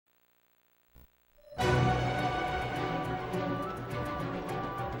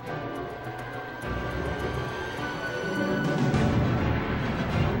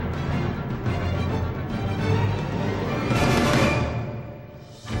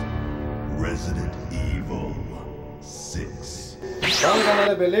Resident Evil 6. Fala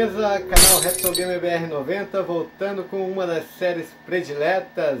galera, beleza? Canal RetroGamerBR90 voltando com uma das séries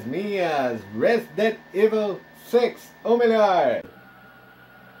prediletas minhas, Resident Evil 6, ou melhor,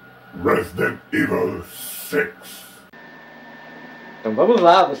 Resident Evil 6. Então vamos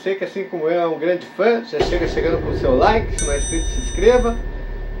lá, você que assim como eu é um grande fã, já chegando com o seu like, se não é inscrito se inscreva.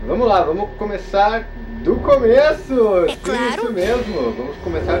 Vamos lá, vamos começar do começo! É claro. Isso mesmo, vamos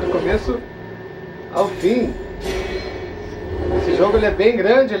começar do começo ao fim. Esse jogo ele é bem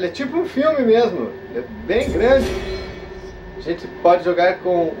grande, ele é tipo um filme mesmo, ele é bem grande. A gente pode jogar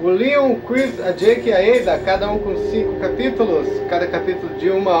com o Leon, Cris, a Jake e a Ada, cada um com 5 capítulos, cada capítulo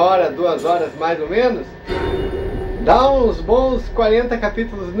de 1 hora, 2 horas mais ou menos. Dá uns bons 40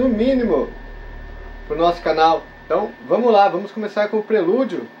 capítulos no mínimo pro nosso canal. Então vamos lá, vamos começar com o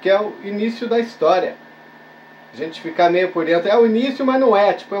Prelúdio, que é o início da história. A gente ficar meio por dentro, é o início, mas não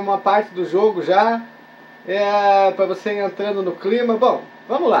é, tipo é uma parte do jogo já, é para você ir entrando no clima. Bom,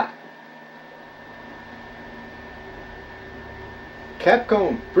 vamos lá.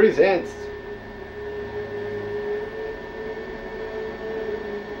 Capcom Presents.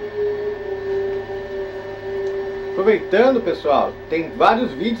 Aproveitando, pessoal, tem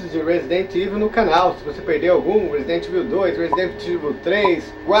vários vídeos de Resident Evil no canal. Se você perdeu algum, Resident Evil 2, Resident Evil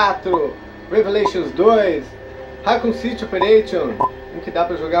 3, 4, Revelations 2, Raccoon City Operation, um que dá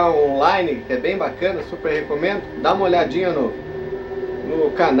para jogar online, que é bem bacana, super recomendo. Dá uma olhadinha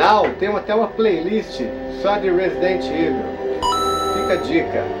no canal, tem até uma playlist só de Resident Evil. Fica a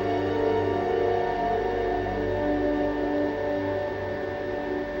dica.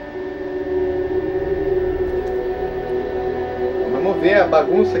 Vamos ver a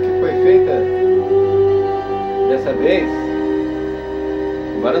bagunça que foi feita dessa vez.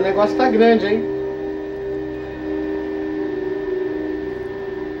 Agora o negócio tá grande, hein?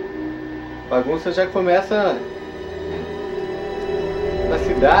 A bagunça já começa na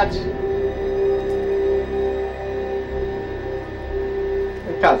cidade.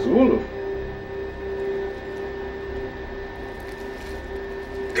 Um casulo.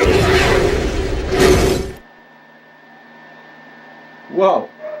 Uau!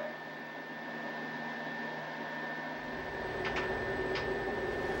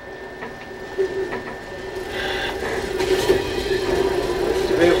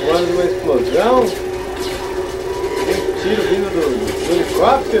 Você veio voando numa explosão? Tem tiro vindo do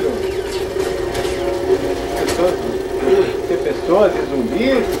helicóptero? Tem pessoas e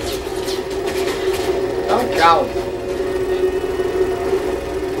zumbis? Tá um caos.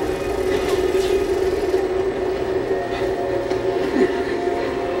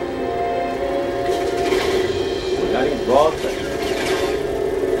 Volta.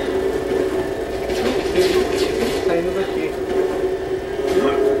 Estamos saindo daqui.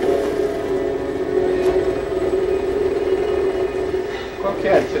 Qual que é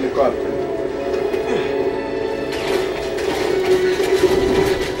esse helicóptero?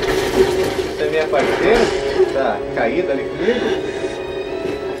 Você é minha parceira? Tá caída ali comigo?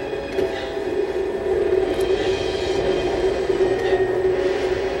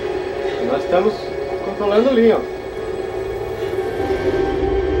 E nós estamos controlando o Leon.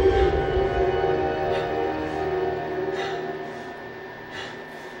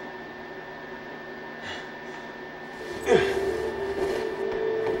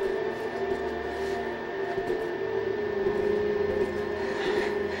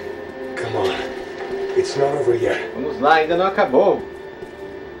 It's not over yet. Vamos lá, ainda não acabou.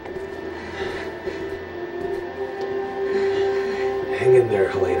 Hang in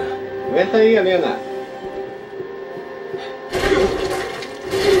there, Helena. Aguenta aí, Helena.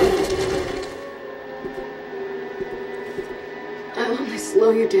 I'll only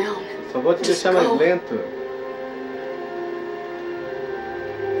slow you down. Só vou te deixar mais lento.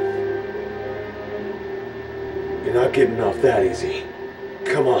 You're not getting off that easy.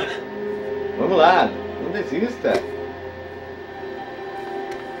 Come on. Vamos lá, não desista.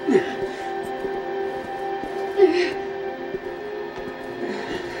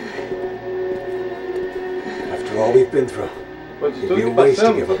 After all we've been through, Depois de it'd tudo be a que waste to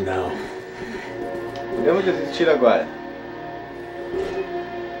passamos, give up now. podemos desistir agora.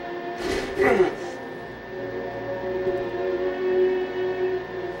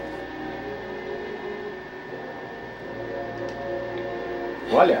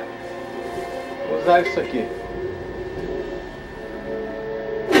 Olha, vou usar isso aqui.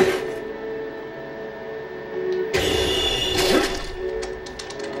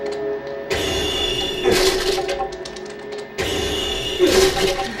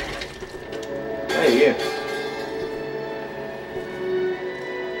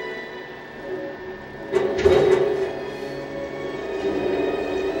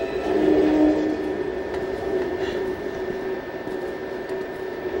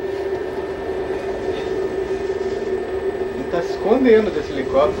 escondendo desse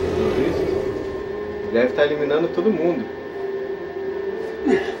helicóptero, pelo visto. Deve estar eliminando todo mundo.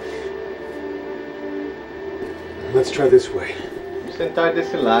 Let's try this way. Vamos tentar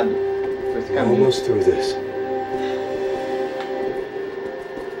desse lado, por esse caminho. Almost through this.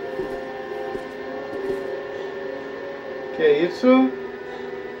 Que é isso?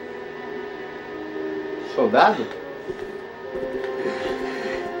 Soldado?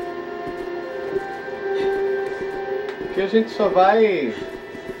 Aqui a gente só vai...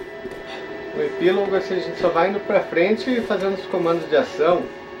 No epílogo, assim, a gente só vai indo pra frente e fazendo os comandos de ação.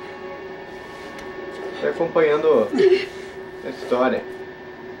 Vai acompanhando a história.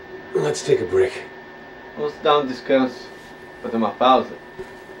 Let's take a break. Vamos dar um descanso, fazer uma pausa.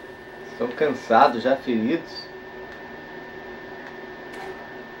 Estão cansados, já feridos.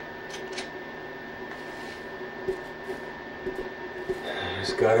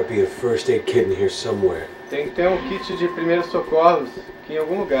 There's gotta be a first aid kit in here somewhere. Tem que ter um kit de primeiros socorros aqui em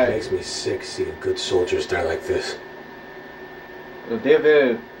algum lugar. It makes me sick seeing good soldiers die like this. Eu devo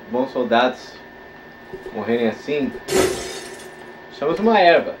ver bons soldados morrerem assim. Achamos uma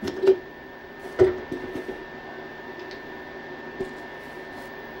erva.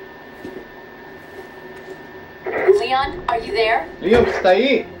 Leon, are you there? Leon, você tá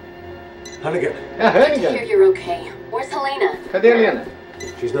aí? Hunnigan, É a I hear Hannigan. you're okay. Where's Helena? Cadê a Helena?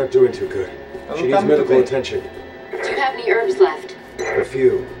 she's not doing too good. Ela She não tá needs muito medical bem. attention. Do you have any herbs left? A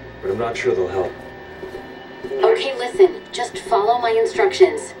few, but I'm not sure they'll help. Okay, listen. Just follow my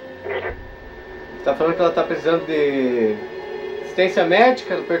instructions. Você tá falando que ela tá precisando de assistência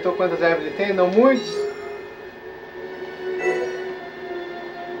médica? Ela apertou quantas ervas ele tem? Não muitos?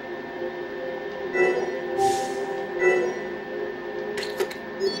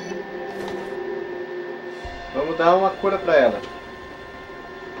 Vamos dar uma cura pra ela.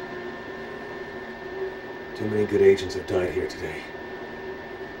 Too many good agents have died here today.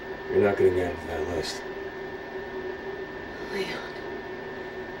 You're not getting added to that list. Leon.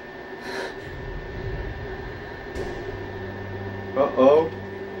 Uh-oh.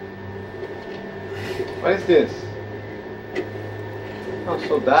 What is this? Ah, um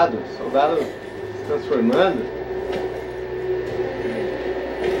soldado. Soldado se transformando.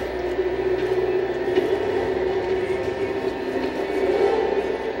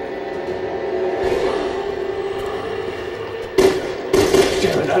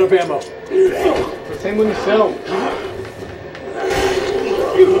 Damn it, out of ammo. Tô sem munição.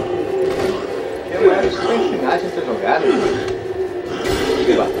 Que é uma pra ensinar a gente a jogar, né?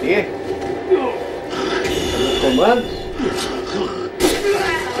 Debater. Fazer os comandos.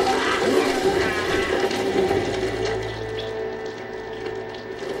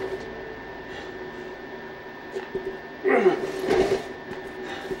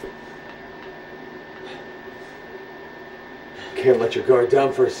 Can't let your guard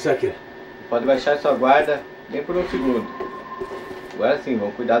down for a second. Pode baixar sua guarda nem por um segundo. Agora sim,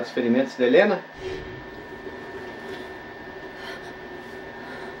 vamos cuidar dos ferimentos da Helena.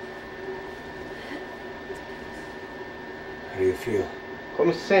 How do you feel?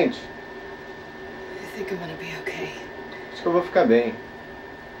 Como se sente? I think I'm gonna be okay. Acho que eu vou ficar bem.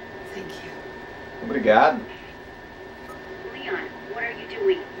 Thank you. Obrigado. Leon, what are you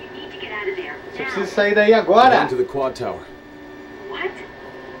doing? You need to get out of there. Você Now. precisa sair daí agora. Down to the quad tower. What?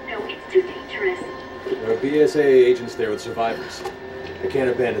 No, it's too dangerous. There are BSA agents there with survivors. I can't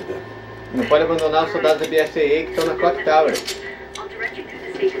abandon them. Não pode abandonar os soldados da BSAA que estão na Clock Tower. I'll direct you to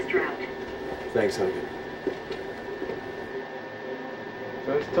the safest route. Thanks, Hunnigan.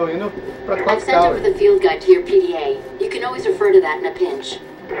 Então eles estão indo pra I've Clock sent Tower. over the field guide to your PDA. You can always refer to that in a pinch.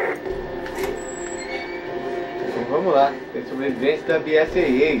 Então vamos lá. Tem sobreviventes da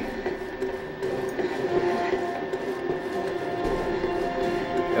BSAA.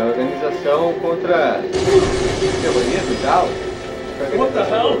 É a organização contra terrorismo e tal. What the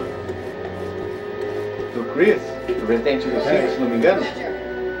hell? Do Cris, do Resident Evil 5, se não me engano.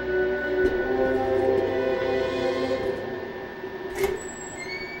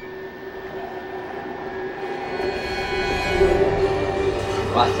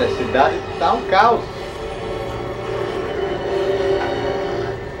 Nossa, a cidade tá um caos.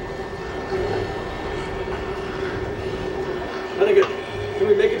 Hunnigan, can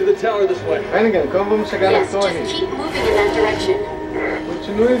we make it to the tower this way? Hannigan, como vamos chegar na Yes, torre? just keep moving in that direction.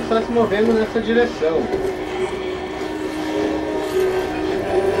 Continue só se movendo nessa direção.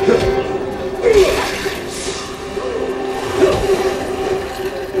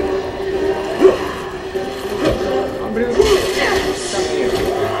 Abrir o caminho aqui.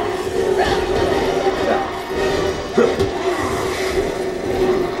 Tá.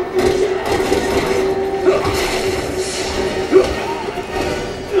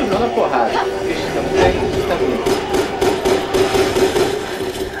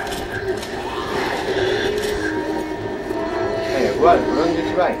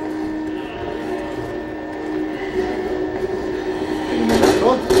 gente vai. Eliminar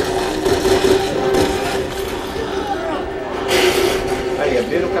todos. Aí,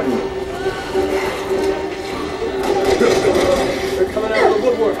 abrir o caminho.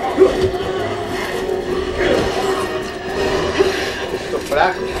 Estou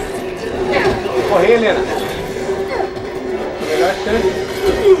fraco. Vou correr, Helena. Melhor chance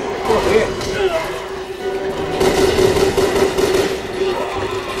de correr.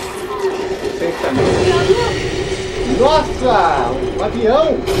 Nossa! Um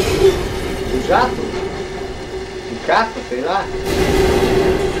avião! Um jato! Um caça, sei lá.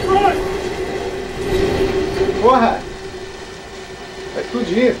 Porra! Vai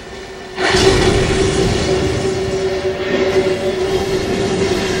explodir!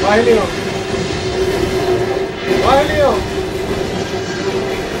 Corre, Leon! Corre, Leon!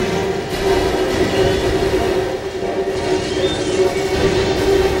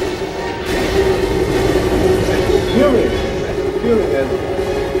 Filme mesmo.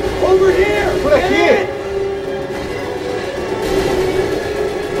 Over here! Por aqui!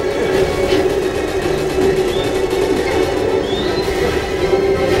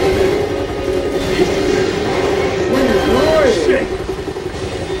 Ui!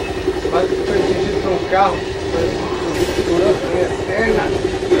 Quase que foi atingido por um carro. Segurança eterna.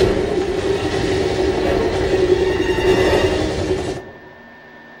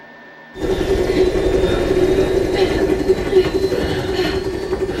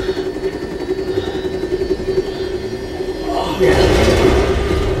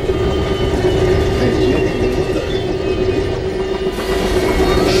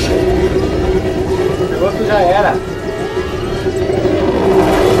 Já era.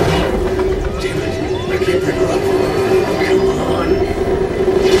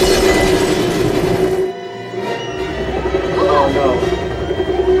 Oh, não.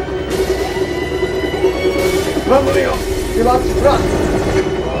 Vamos, Leon. Piloto de front.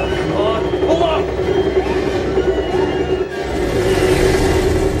 Hold on.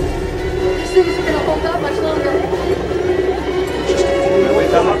 Isso vai voltar mais longa. Não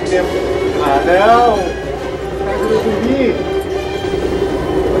aguentar muito tempo. Ah, não. O zumbi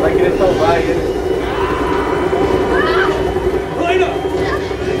vai querer salvar ele.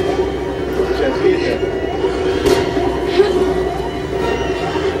 Puxa vida.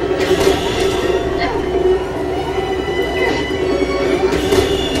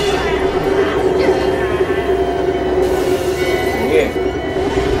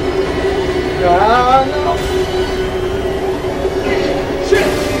 Ah, não!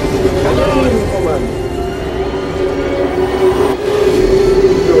 Cadê o comando?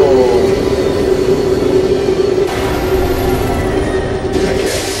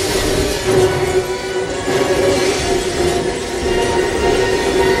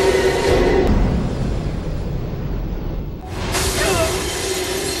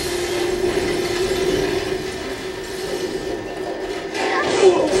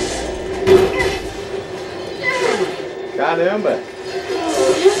 Caramba!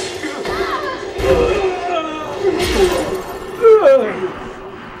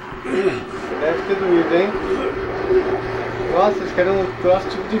 Deve ter doído, hein? Nossa, eles querem um troço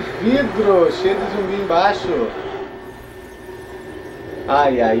tipo de vidro, cheio de zumbi embaixo.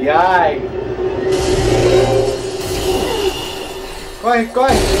 Ai, ai, ai! Corre,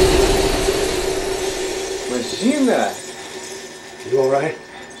 corre! Imagina! You alright?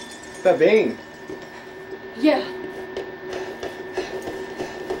 Tá bem? Yeah.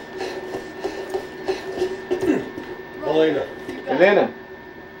 Helena. Helena?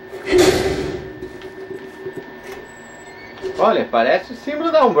 Olha, parece o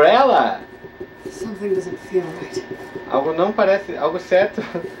símbolo da Umbrella. Something doesn't feel right. Algo não parece... Algo certo...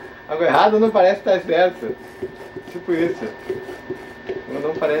 Algo errado não parece estar certo. Tipo isso. Algo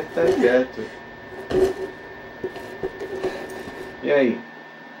não parece estar certo. E aí?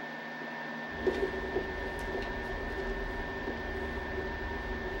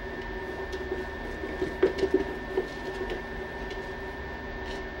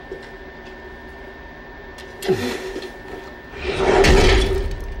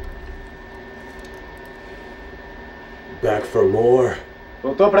 Back for more.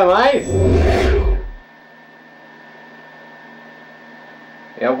 Voltou pra mais?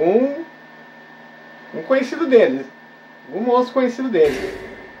 É algum... um conhecido deles. Algum monstro conhecido deles.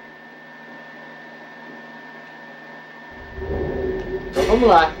 Então vamos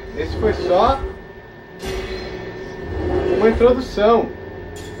lá. Esse foi só uma introdução.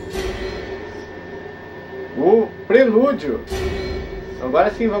 O Prelúdio. Agora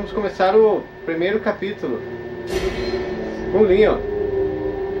sim vamos começar o primeiro capítulo com Leon.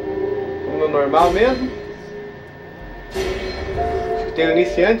 no normal mesmo. Tem o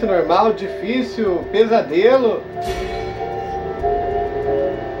iniciante, normal, difícil, pesadelo.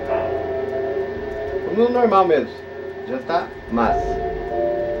 Vamos no normal mesmo. Já tá massa.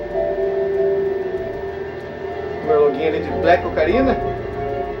 Meu login ali de Black Ocarina.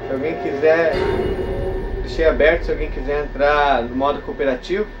 Se alguém quiser, deixei aberto. Se alguém quiser entrar no modo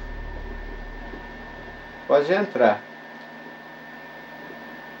cooperativo, pode entrar. –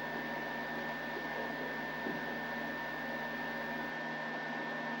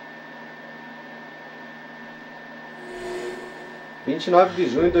 29 de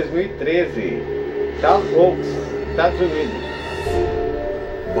junho de 2013, Dallas Oaks, Estados Unidos.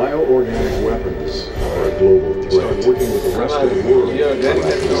 Bioorganic weapons are a global threat. Working with the rest of the world,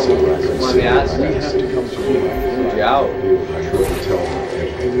 Uma ameaça mundial.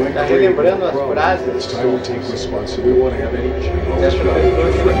 Está relembrando as frases dessa pessoa que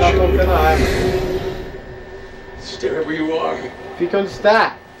está colocando a arma. Fique onde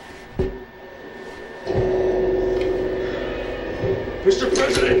está. Mr.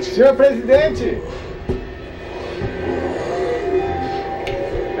 President! Senhor Presidente!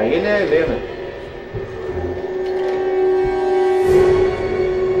 Aí ele é a Helena.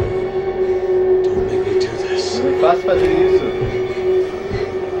 Don't make me do this. Não me faça fazer isso.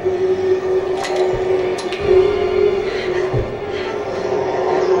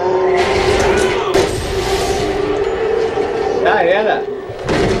 Já era.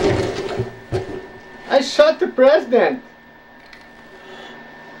 I shot the president.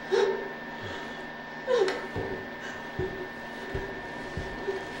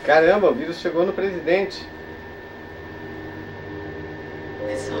 Caramba, o vírus chegou no presidente.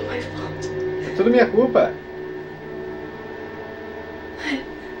 It's all my fault. É tudo minha culpa.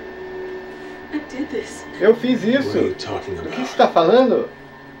 I did this. Eu fiz What are isso. you talking Do que about? você está falando?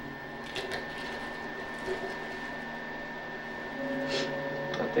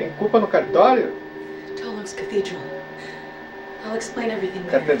 Tem culpa no cartório? Tolok's Cathedral. I'll explain everything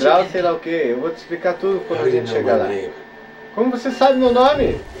later. Catedral, sei lá o que. Eu vou te explicar tudo quando How a do you gente know chegar my lá. name? Como você sabe meu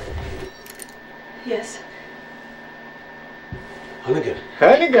nome? Yes. Hunnigan.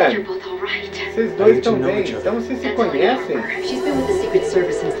 You're Hannigan. both all right. Vocês dois estão bem. Então vocês se conhecem? She's been with the Secret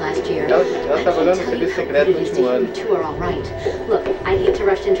Service since last year. Ela trabalhou no serviço secreto no último ano. You two are all right. Look, I hate to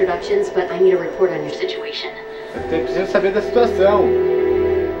rush introductions, but I need a report on your situation. Eu preciso saber da situação.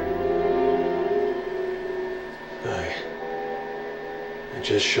 I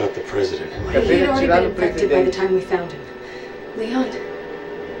just shot the president. Acabei He de had already atirar been no infected by the presidente. time we found him.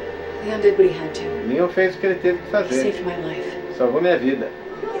 Leon did what he had to. Leon fez o que ele teve que He fazer. saved my life. Salvou minha vida.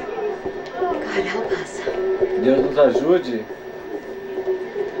 God help us. Deus nos ajude.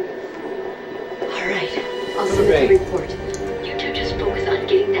 All right, I'll Tudo submit bem. the report. You two just focus on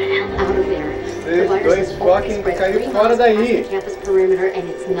getting the hell out of there. Vocês dois foquem em cair fora daí. Campus perimeter and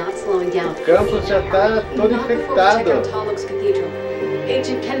it's not slowing down. O campus já está todo Not before we check out infectado. Tolok's Cathedral.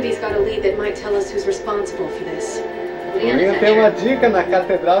 Agent Kennedy's got a lead that might tell us who's responsible for this. O Leon tem uma dica na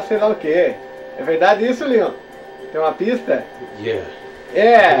catedral, sei lá o que. É verdade isso, Leon? Tem uma pista? Yeah. I think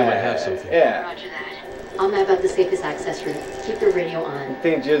I might have É. something. É. Roger that. I'll map out the safest access route. Keep the radio on.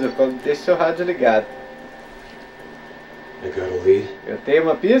 Entendido. Deixe seu rádio ligado. I got a lead. Eu tenho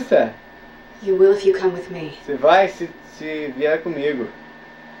uma pista? You will if you come with me. Você vai se vier comigo.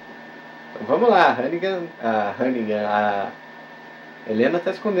 Então vamos lá. A Helena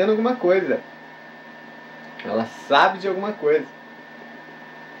está escondendo alguma coisa. Ela sabe de alguma coisa.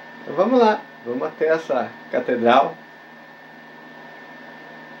 Então vamos lá. Vamos até essa catedral.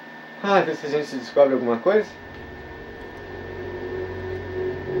 Ver se a gente descobre alguma coisa.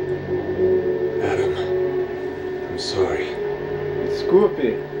 Adam, I'm sorry.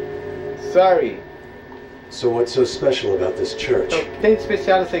 Desculpe. Sorry. So what's so special about this church? Então, o que tem de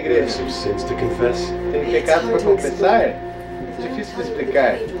especial nessa You have igreja? some sins to confess? Tem pecados para confessar? If I don't Difícil de tell you the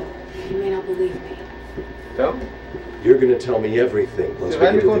explicar. cathedral, you may not believe me. Então, You're gonna tell me everything once você we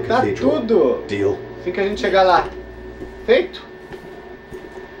vai me get to the contar cathedral. tudo Deal? assim que a gente chegar lá. Feito?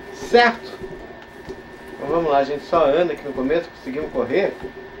 Certo? Então vamos lá, a gente só anda aqui no começo, conseguimos correr.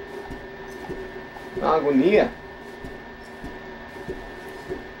 Dá uma agonia.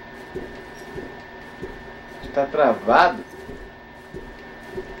 Está travado.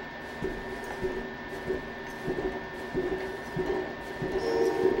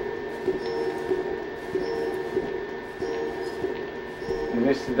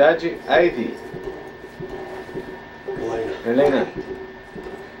 Universidade Ivy. Helena,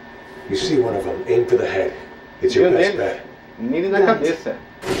 You see one of them, aim for the head. It's viu your best nele? bet. Mire na Right. cabeça.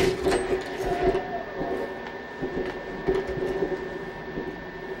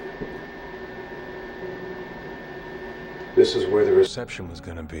 this is where the reception was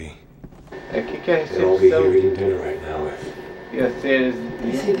gonna be. É aqui que a They'll all be here recepção eating dinner right now. ia ser.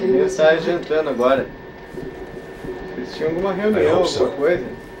 Ia estar jantando agora. Eles tinham alguma reunião, alguma coisa.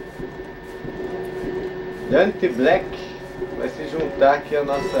 Dante Black vai se juntar aqui à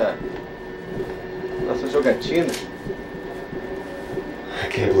nossa jogatina. I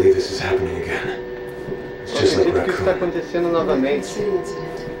can't believe this is happening again. It's Não just like acredito que isso está Raccoon. acontecendo novamente. City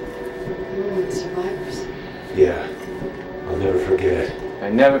incident. You're one of the survivors. Yeah, I'll never forget it. I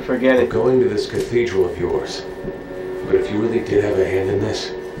never forget We're it. going to this cathedral of yours. But if you really did have a hand in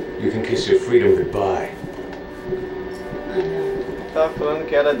this, you can kiss your freedom goodbye. I know. Estava falando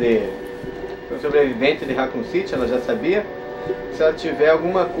que era de um sobrevivente de Raccoon City, ela já sabia. Se ela tiver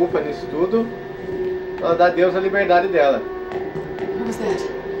alguma culpa nisso tudo, ela dá adeus à liberdade dela. What was that?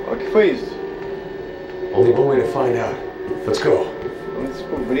 Olha o que foi isso. Only one way to find out. Let's go. Vamos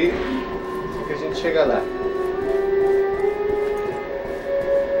descobrir assim que a gente chega lá.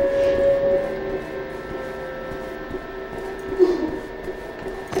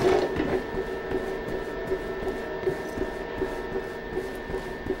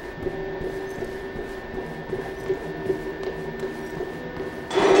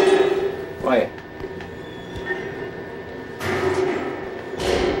 Olha.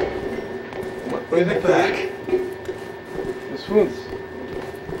 Uma coisa aqui nos fundos.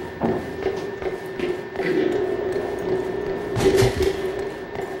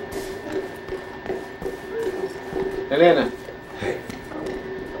 Helena. Hey,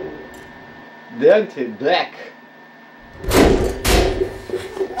 Dante Black.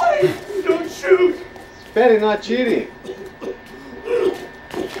 Don't shoot! Espere, não atire.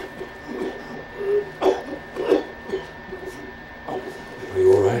 are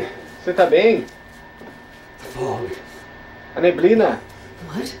you alright? Você tá bem? The fog. A neblina.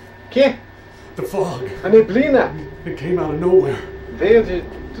 What? Que? The fog. A neblina It came out of nowhere. veio de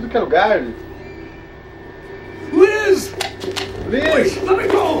tudo que é lugar. Liz! Liz, Let me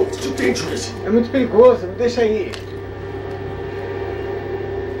go! It's too dangerous. é muito perigoso, me deixa aí.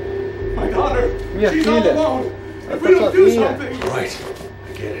 My daughter! Minha She's all filha. alone! Ela If tá we don't do sozinha. something! Right.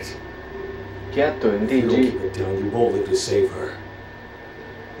 I get it. Quieto, If you don't entendi. keep it down, you won't live to save her.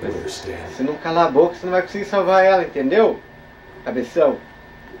 I understand. Se não calar a boca, você não vai conseguir salvar ela, entendeu? Cabeção.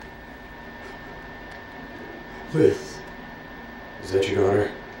 Liz. Is that your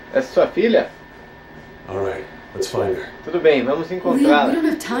daughter? Essa é sua filha? Alright, let's find her. Tudo bem, vamos Leon, we encontrá-la. don't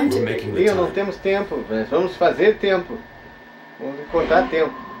have time We're to... making the Leon, não time. temos tempo, mas vamos fazer tempo. Vamos encontrar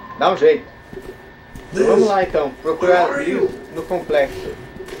tempo. Dá um jeito. Liz! Vamos lá então, procurar Where are Liz you? no complexo.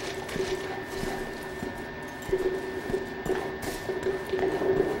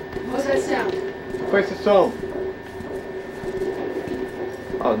 What was that sound? O que foi esse som?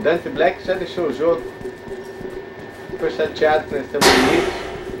 Ó, o Dante Black já deixou o jogo. Ficou chateado que nós estamos nisso.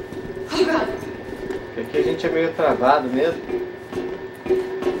 Oh, God. Porque aqui a gente é meio travado mesmo.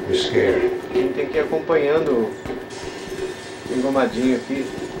 You're scared. A gente tem que ir acompanhando o engomadinho aqui.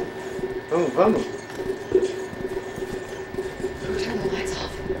 Vamos, vamos. Turn the lights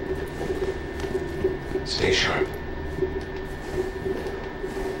off. Stay sharp.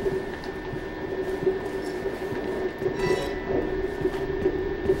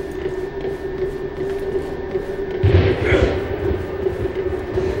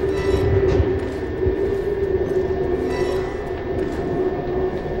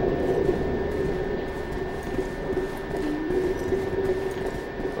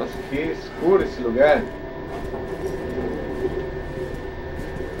 Nossa, que escuro esse lugar.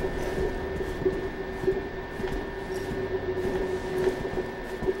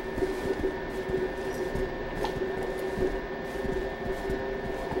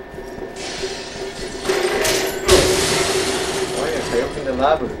 Olha, caiu o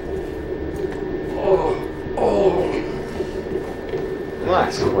candelabro. Oh, oh. Vamos lá,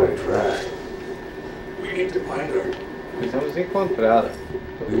 That's quite a draft. We need to find her. precisamos encontrá-la.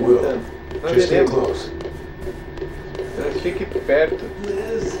 We will. Nós Just stay iremos. close. Então fique perto.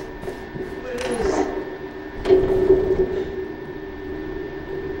 Liz. Liz.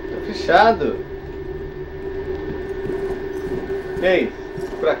 Tá fechado. E aí,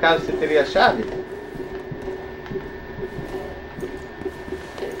 por acaso você teria a chave?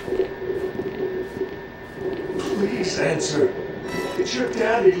 Please answer. It's your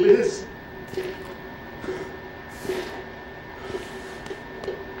daddy, Liz.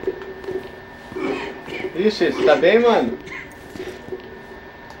 Ixi, você tá bem, mano?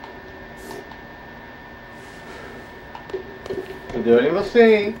 Tô de olho em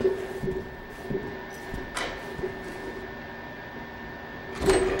você, hein?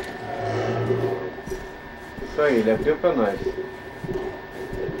 Isso aí. Foi, ele abriu pra nós.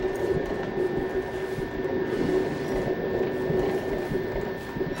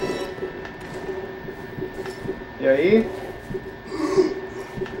 E aí?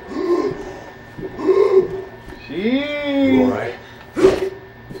 Xiii!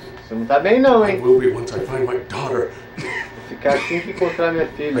 Você não tá bem não, hein? Vou ficar assim que encontrar minha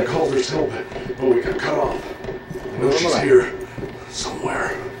filha. Vamos lá.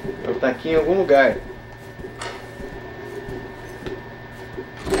 Ela tá aqui em algum lugar.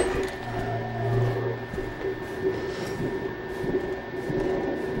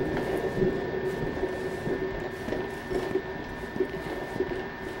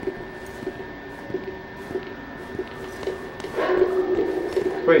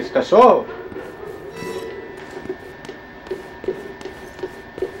 Foi esse cachorro?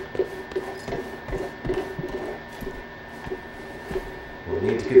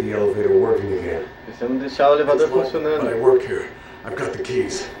 Precisamos deixar o elevador funcionando. Eu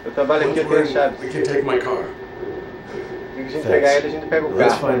trabalho aqui, eu tenho a chave. Tem que a gente pegar ele, a gente pega o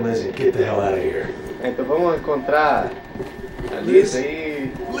carro. Então vamos encontrar a Liz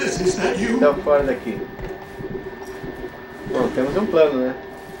aí. Então fora daqui. Bom, temos um plano, né?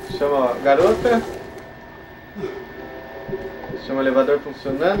 Chama a garota. Chama o elevador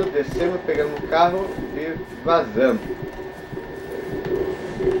funcionando, descemos, pegamos o carro e vazamos.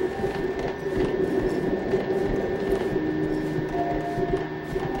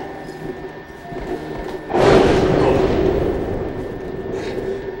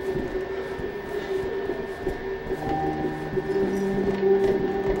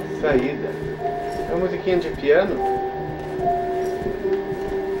 Saída. É uma musiquinha de piano.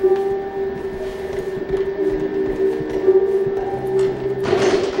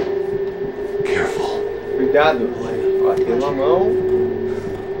 Cuidado. Ó, tem uma mão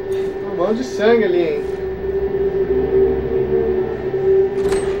de sangue ali, hein?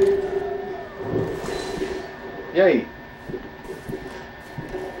 E aí?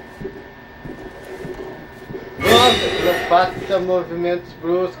 Nossa, Cleopatra, movimentos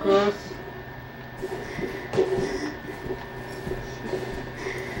bruscos.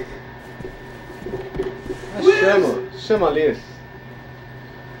 Chama a Liz.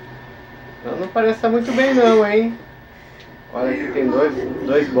 Não parece estar muito bem não, hein? Olha aqui, tem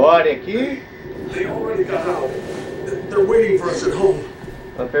dois body aqui.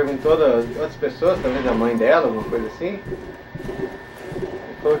 Ela perguntou das outras pessoas, talvez a mãe dela, alguma coisa assim.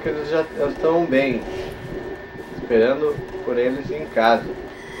 E falou que eles estão bem, esperando por eles em casa.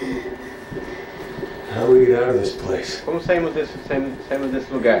 Como saímos desse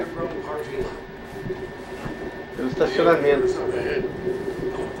lugar? Pelo estacionamento.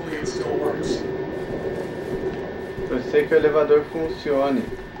 Eu sei que o elevador funcione.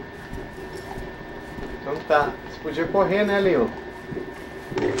 Então tá. Você podia correr, né, Leon?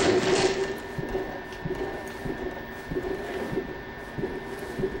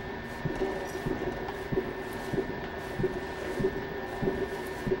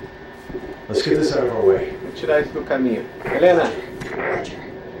 Let's get this out of our way. Vou tirar isso do caminho. Helena!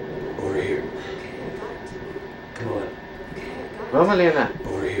 Over here. Come on. Vamos, Helena!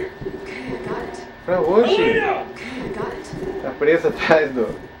 Over here. Pra hoje! Tá presa atrás do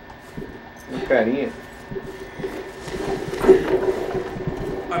carinha.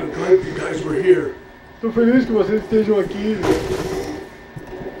 I'm glad you guys were here. Tô feliz que vocês estejam aqui.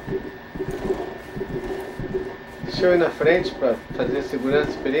 Deixa eu ir na frente pra fazer segurança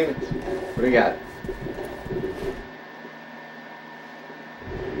dos perímetros. Obrigado.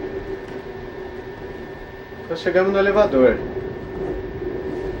 Então chegamos no elevador.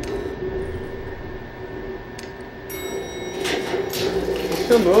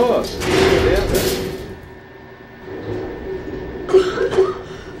 Funcionou, beleza.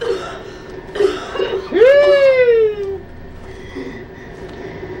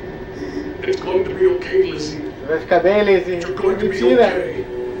 Vai ficar bem, Lizzie. Mentira.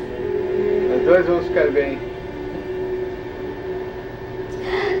 Nós dois vamos ficar bem.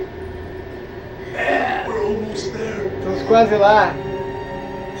 Estamos quase lá.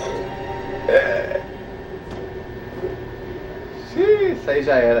 Isso aí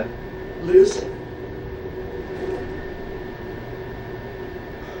já era. Liz?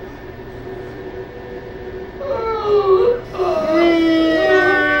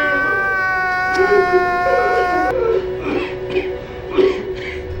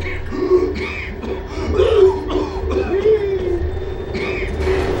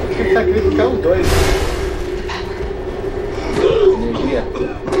 Tem que sacrificar os dois. Energia.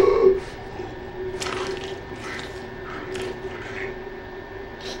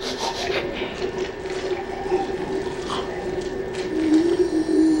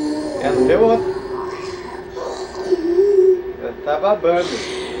 Tá babando.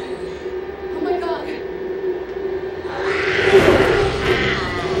 Oh my god.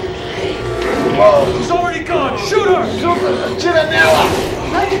 Uou! She's already gone! Shoot her! Chuta! Atira nela!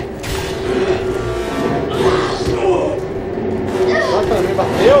 Nossa, ela me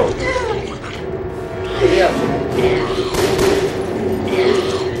bateu!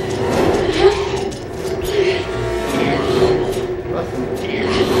 Nossa,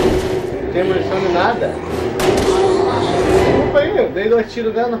 não tem munição de nada. Desculpa aí, eu dei 2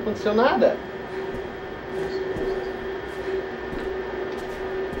 tiros dela, não aconteceu nada.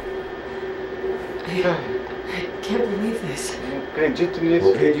 I can't believe this. Não acredito nisso.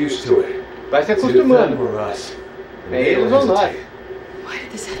 We'll get used to it. Vai se It's either them acostumando. or us. And É they eles don't ou nós. hesitate. Why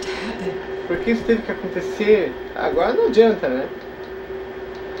did this have to happen? Por que isso teve que acontecer? Agora não adianta, né?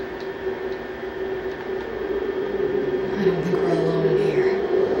 I don't think we're alone in here.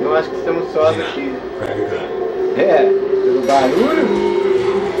 Não acho que estamos sós aqui. Grab your gun. É, pelo barulho.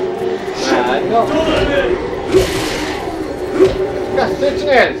 Ah, não. Cacete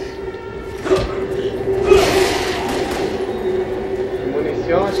neles.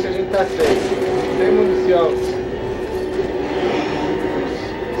 Munição, acho que a gente tá safe. Tem munição.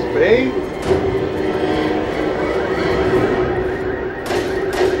 Spray.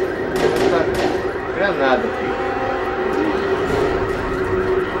 Essa granada aqui.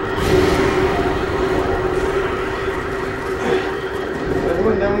 Nós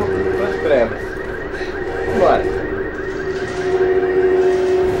mandamos para as trevas. Bora.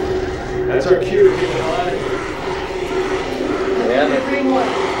 That's our cue to get the hell out of here. É, né?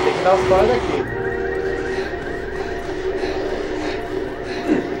 Tem que dar o fora daqui.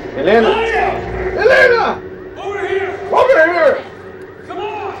 Helena! Helena! Over here! Over here! Come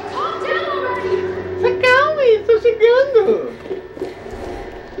on! Se calma, estou chegando!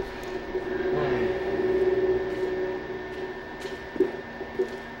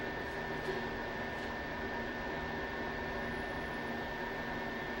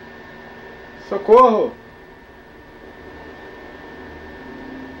 Socorro!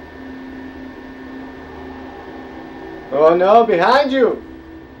 Oh no, behind you!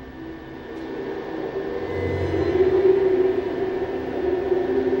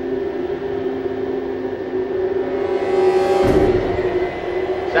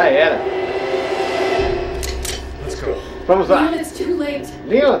 Já era. Let's go. Vamos lá. Leon, it's too late.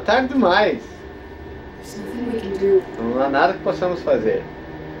 Leon, tarde demais. There's nothing we can do. Não há nada que possamos fazer.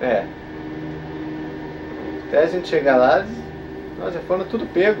 É. Até a gente chegar lá, nós já foram tudo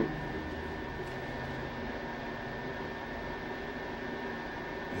pego.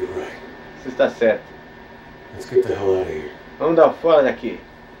 You're right. Você está certo. Let's get the hell out of here. Vamos dar fora daqui.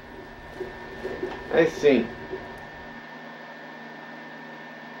 Aí sim.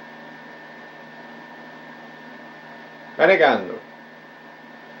 Carregando.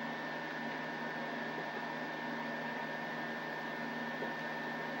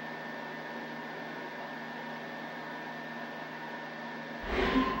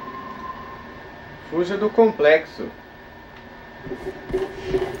 Fuja do complexo.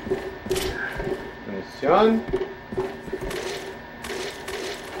 Munição.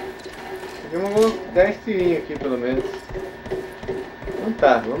 Vamos 10 tirinhos aqui pelo menos. Então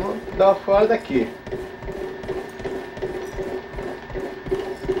tá, vamos dar fora daqui.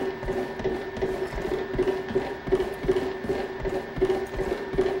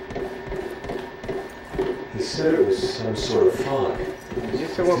 He said it was some sort of fog.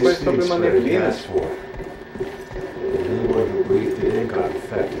 Disse alguma coisa sobre uma neblina. Anyone who breathed it in got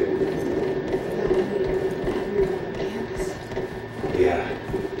infected. Yeah.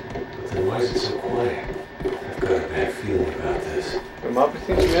 But then why is it so quiet? I've got a bad feeling about this. Foi um mau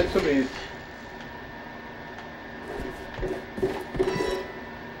pressentimento sobre isso.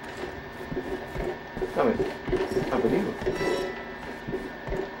 Tá, mas abriu?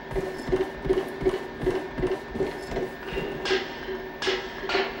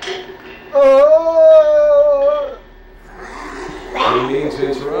 Oh! Didn't mean to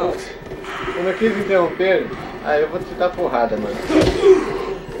interrupt. Eu não quis interromper. Ah, eu vou te dar porrada, mano.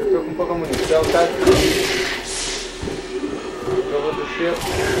 Eu tô com pouca munição, tá? Eu vou descer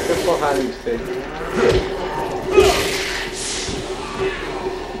porrada em você.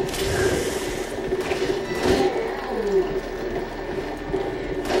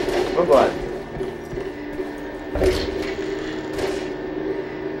 Vambora.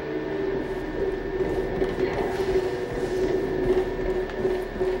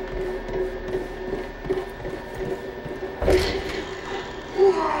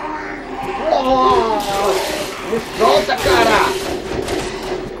 Me solta, cara!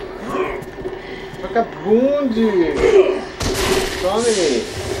 Vagabunde! Tome!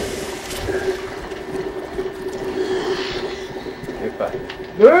 Epa!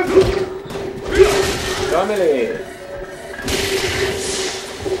 Tome!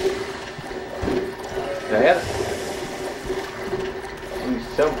 Já era?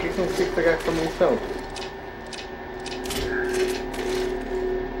 Munição? Por que eu não consigo pegar essa munição?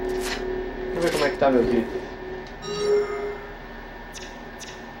 Deixa eu ver como é que tá meus itens.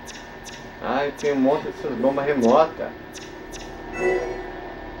 Ai, tem um monte dessas bombas remotas.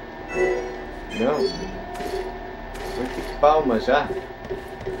 Não. Vou equipar uma já.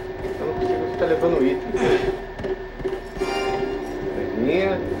 Eu não consigo ficar levando item.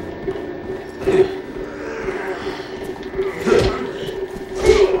 Minha.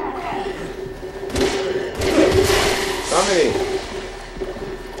 Tome aí.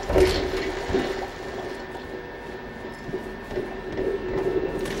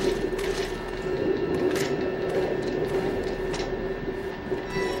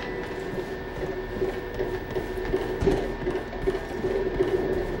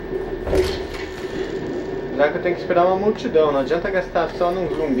 Já que eu tenho que esperar uma multidão, não adianta gastar só num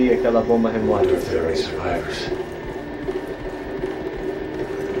zumbi aquela bomba remota.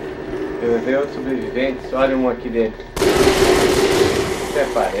 Eu vi outros sobreviventes, olha um aqui dentro. Até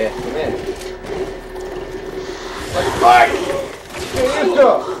parece, né? Ai! Que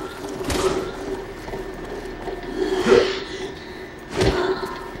isso?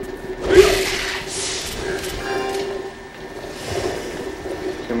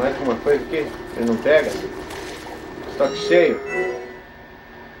 Tem mais alguma coisa aqui? Ele não pega? Estoque cheio.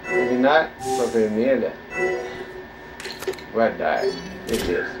 Combinar com a vermelha. Guardar.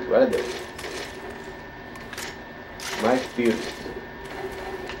 Beleza, agora deu. Mais tiros.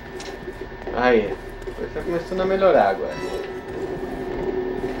 Aí. Está começando a melhorar agora.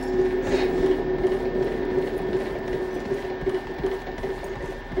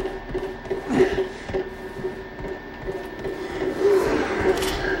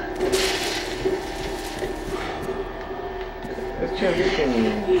 Eu tinha visto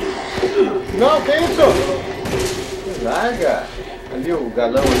um... Não, que isso? Larga! Ali o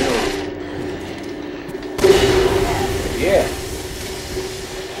galão ali, o... Yeah!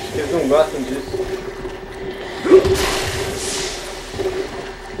 Acho que eles não gostam disso.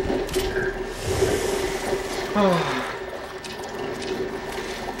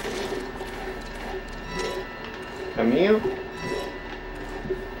 Caminho.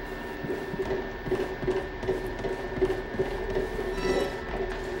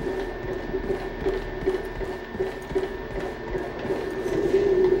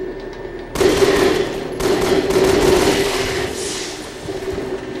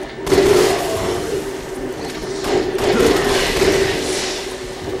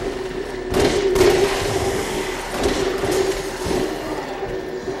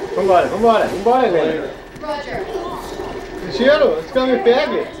 Vambora, Helena. Roger. Tiro, antes que ela me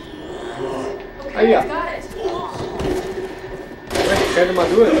pegue. Aí, ó. Quer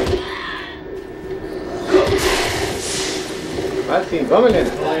armadura? Vai sim, vamos,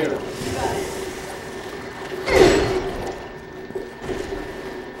 Helena.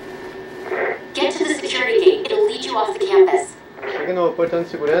 Get to the security gate. It'll lead you off the campus. Chega no portão de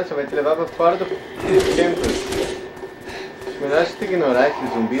segurança, vai te levar pra fora do campus. Melhor a gente ignorar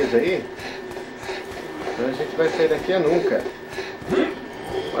esses zumbis aí. Então a gente vai sair daqui a nunca.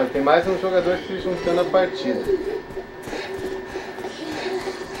 Olha, tem mais um jogador se juntando à partida.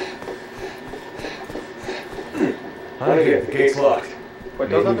 Again, the gate's locked. O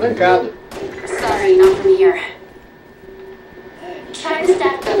portão tá trancado. Sorry, not from here. Try the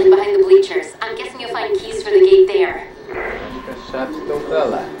staff building behind the bleachers. I'm guessing you'll find keys for the gate there. Acho que as chaves estão pra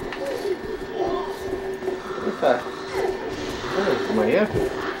lá. Não tá. Como é?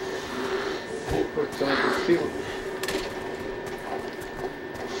 Putz, eu não consigo.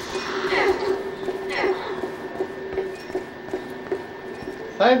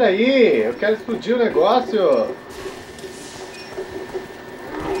 Sai daí! Eu quero explodir o negócio!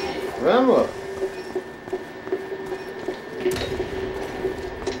 Vamos!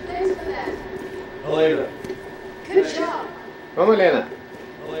 Helena. Good job. Vamos, Helena!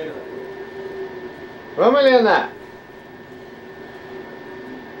 Helena. Vamos, Helena!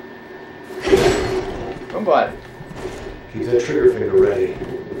 Vambora! Keep that trigger finger ready.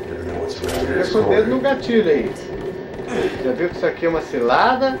 Never know what's around here. Fica com o dedo no gatilho aí. Já viu que isso aqui é uma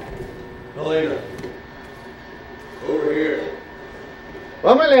cilada? Helena. Over here.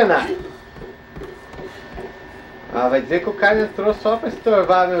 Vamos, Helena! Ah, vai dizer que o cara entrou só pra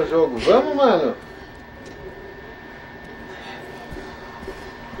estorvar meu jogo. Vamos, mano!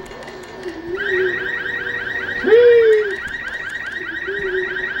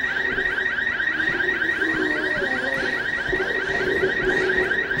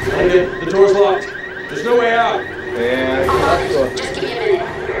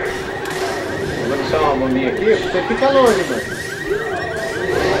 bombinha aqui, você fica longe, mano.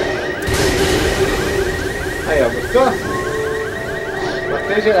 Aí, ó, gostou?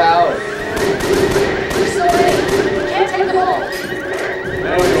 Matei geral. Can't take them all.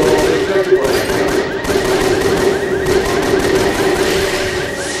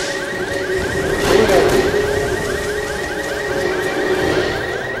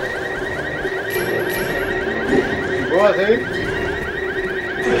 Boas, hein?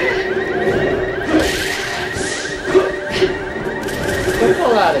 Vou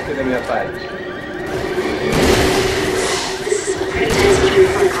colar aqui da minha parte. This is a pretty tense view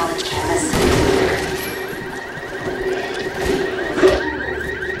for a college campus.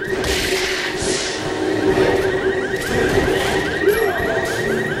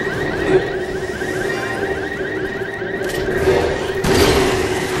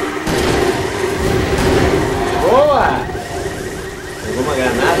 Boa! Pegou uma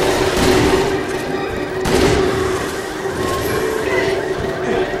granada.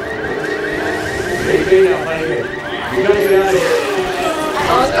 Hey, now, honey. You gotta get out of here.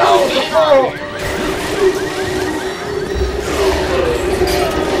 Ah, não! Socorro!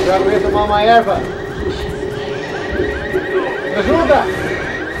 Já aguento tomar uma erva. Me ajuda!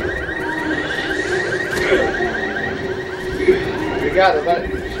 Obrigado, agora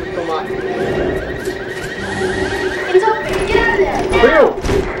deixa eu tomar. It's open. Get out of there. Abriu!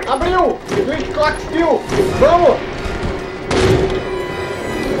 Abriu! Quick clock still! Vamos!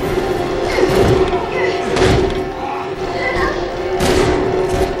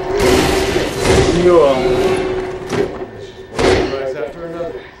 Surprise after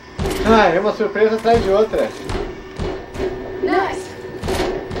another. Ai, é uma surpresa atrás de outra. Nice.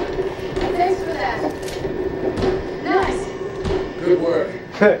 Thanks for that. Nice. Good work.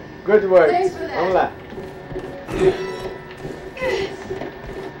 Good work. Thanks for that. Vamos lá.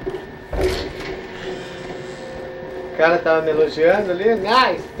 O cara tava me elogiando ali.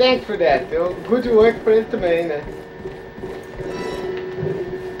 Nice, thanks for that. Deu good work pra ele também, né?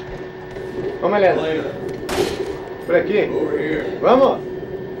 Vamos, Helena. Elena, Por aqui. over here. Vamos.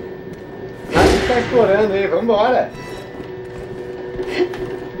 Nada de ficar explorando aí. Vamos embora.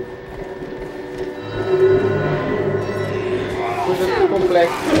 Puxa,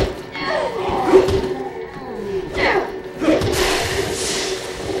 complexo.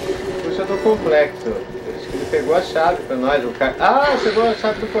 Puxa do complexo. Acho que ele pegou a chave pra nós. O cara... Ah, chegou a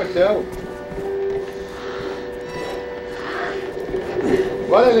chave do portão.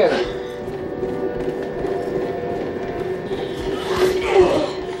 Bora, Helena.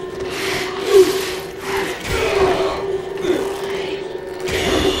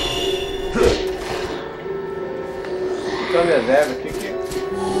 Então, minhas ervas aqui que...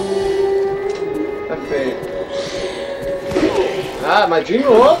 Tá feio. Ah, mas de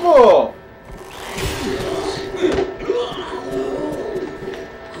novo!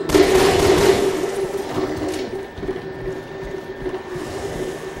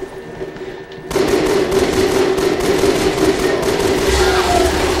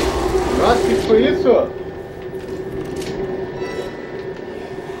 Nossa, o que foi isso?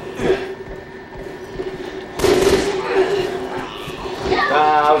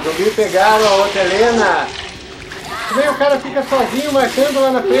 Ah, os zumbis pegaram a outra Helena. Também o cara fica sozinho, marcando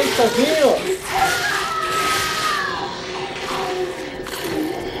lá na frente, sozinho.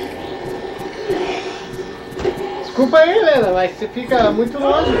 Desculpa aí, Helena, mas você fica muito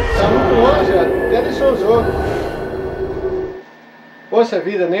longe. Tá muito longe, até deixou o jogo. Poxa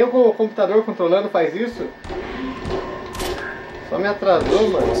vida, nem o computador controlando faz isso. Só me atrasou,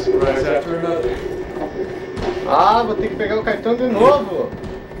 mano. Surprise after another. Ah, vou ter que pegar o cartão de novo.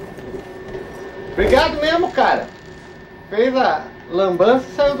 Obrigado mesmo, cara. Fez a lambança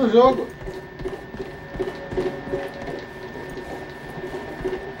e saiu do jogo.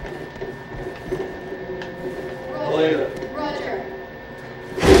 Elena. Roger.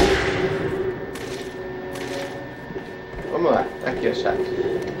 Vamos lá, aqui a chave.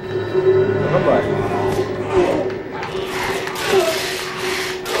 Vamos embora.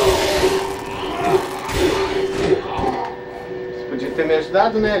 Você podia ter me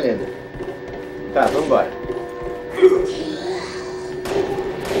ajudado, né, Helena? Tá, vamos embora.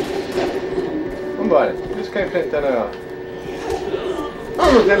 Vamos embora. Deixa eu ficar enfrentando ela.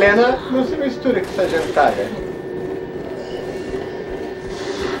 Vamos, Helena, não se misture com essa gentalha.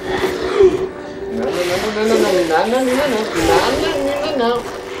 Não, não, não, não, não, não, não, não, não, não, não.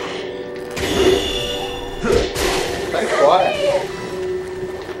 Sai fora.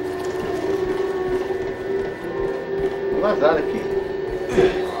 Vou vazar daqui.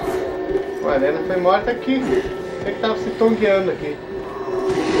 A Helena foi morta aqui. Você que tava se tongueando aqui.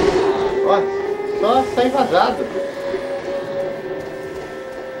 Ó, só tá invasado.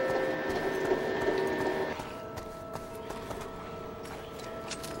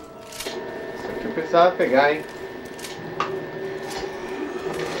 Isso aqui eu precisava pegar, hein?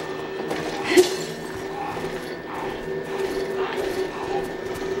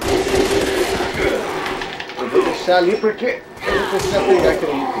 Eu vou deixar ali porque eu vou precisar pegar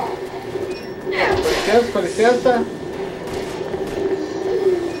aquele item. Com licença.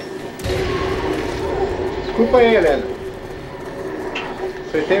 Desculpa aí, Helena.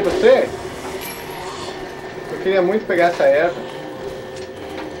 Acertei você? Eu queria muito pegar essa erva.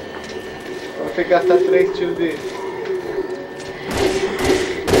 Vou ter que gastar 3 tiros de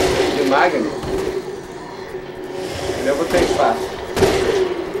magno. Eu vou ter espaço.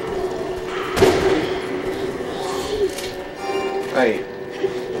 Aí.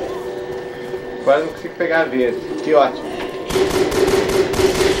 Agora não consigo pegar a verde. Que ótimo.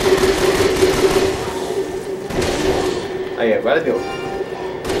 Aí, agora deu.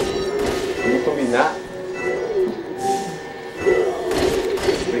 Vamos combinar.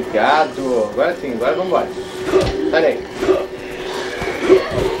 Obrigado. Agora sim, agora vamos embora. Sai daí.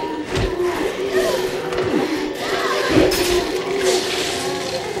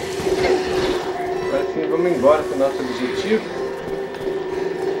 Agora sim, vamos embora com o nosso objetivo.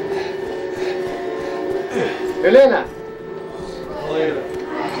 Helena! Later.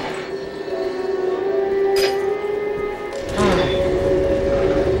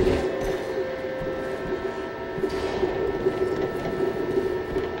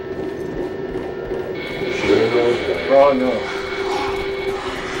 Oh, não.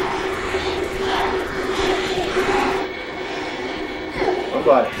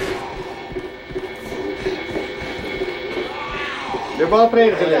 Vambora. Dê bola pra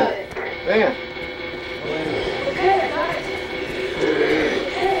eles, Helena. Venha.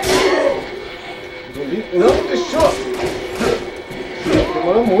 Zumbi não deixou.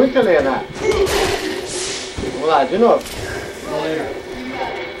 Demorou muito, Helena. Vamos lá, de novo.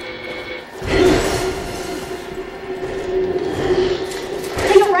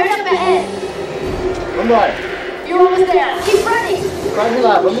 Vambora. You're almost there. Keep running. Quase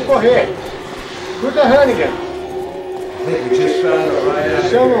lá, vamos correr. Curta Hannigan. We just found a right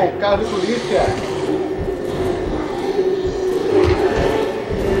Chamam o carro de polícia.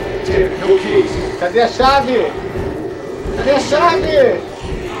 No keys. Cadê a chave? Cadê a chave?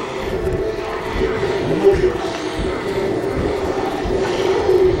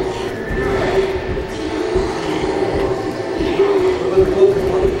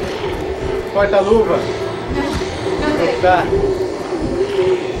 Porta-luva. Não tá.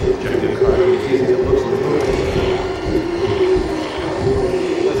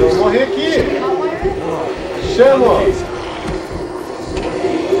 Nós vamos morrer aqui. Chamo.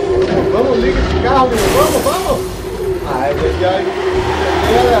 Vamos, liga esse carro, meu. Vamos. Ai, ai.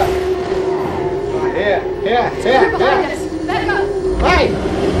 Vai.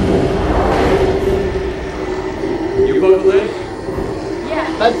 You buckled in?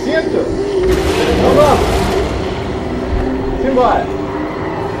 Tá de cinto? Então vamos. Simbora.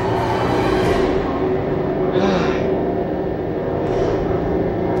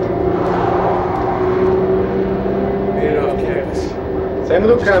 Made it off campus. Saímos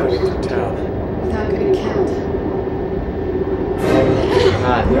do campus. Going to town. Without good count.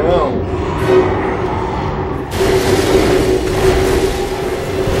 Ah, não.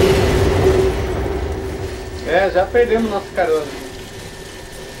 É, já perdemos nosso carona.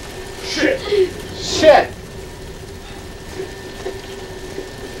 Shit! Shit!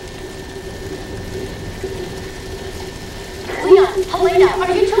 Leon, Helena,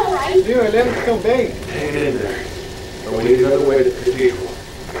 are you two alright? Viu, Helena, estão bem? Hang in there. But we need another way to the cathedral.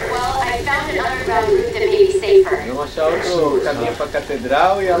 Well, I found an underground route that may be safer. Vamos achar outro caminho para a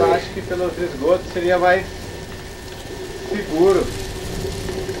catedral e ela acha que pelos esgotos seria mais seguro.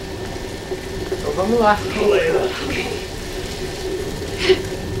 Então vamos lá.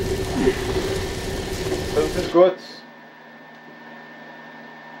 Pelos esgotos.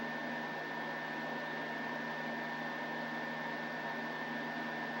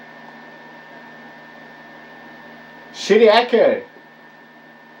 Wesker!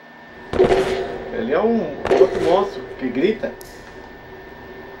 Ele é um outro monstro que grita.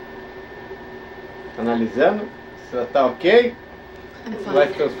 Analisando se ela tá ok. Vai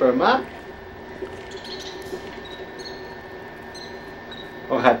se transformar.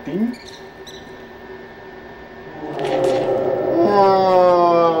 O ratinho.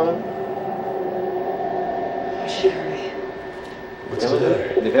 What's the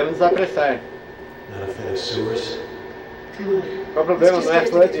matter? Devemos nos apressar. Not a fan of sewers? Come on. Qual o problema? Não é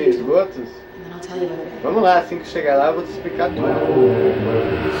fã de esgotos? And then I'll tell you everything. Vamos lá, assim que chegar lá eu vou te explicar tudo. I'm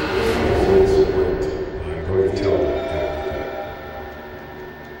going to tell them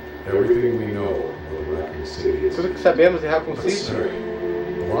everything we know about Raccoon City is. Tudo que sabemos de Raccoon But, City. sir,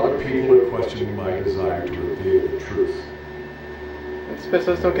 a lot of people are questioning my desire to reveal the truth. Muitas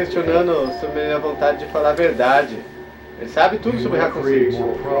pessoas estão questionando sobre a minha vontade de falar a verdade. Ele sabe tudo We sobre might Raccoon create City.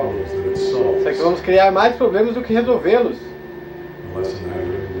 more problems than it solves. Só que vamos criar mais problemas do que resolvê-los. A lesson I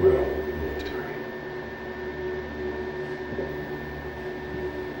learned well in the military.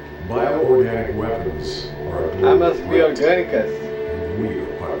 Bioorganic weapons are a global Armas threat, biológicas and we are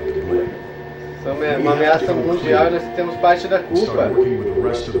partly to blame. são uma ameaça mundial e nós temos parte da culpa. Start working with the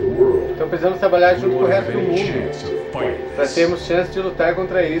rest of the world. Então precisamos trabalhar We junto com o won't resto have do any mundo chance of fighting para this. termos chance de lutar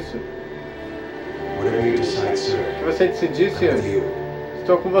contra isso. Whatever you decide, sir. O que você decidir, I'm senhor, with you.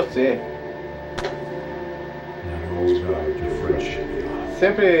 estou com você. I've always valued your friendship, Leon.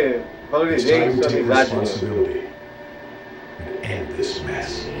 Sempre It's valorizei time to sua take amizade. Senhor. responsibility and end this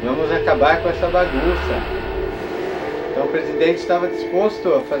mess. Vamos acabar com essa bagunça. Então o presidente estava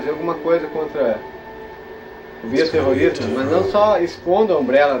disposto a fazer alguma coisa contra o bioterrorismo, mas não só expondo a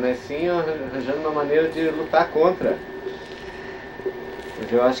Umbrella, né? Sim arranjando uma maneira de lutar contra.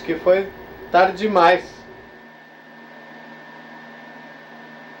 Mas eu acho que foi tarde demais.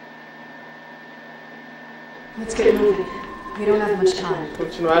 Let's get moving. We don't have much time.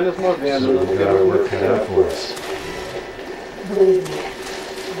 Continuar nos movendo, não We got temos our muito work cut out tempo. for us. Believe me.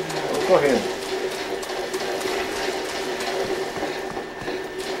 Vamos correndo.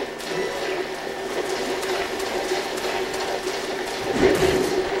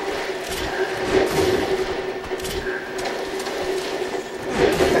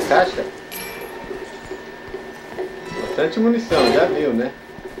 Essa caixa? Bastante munição, já viu, né?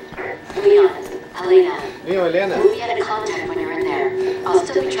 Leon, Elena, Viu, Helena? we'll be out of contact when you're in there. I'll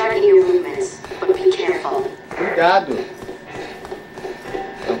still be tracking your movements, but be careful. Cuidado!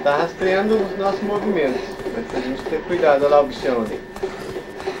 Ela tá rastreando os nossos movimentos. Mas a gente ter cuidado. Olha lá o bichão ali.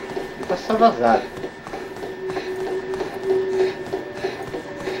 Ele tá só vazado.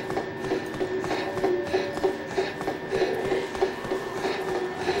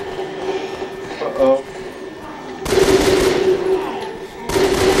 Oh, oh.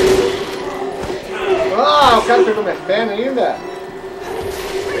 Ah, o cara pegou minhas pernas ainda?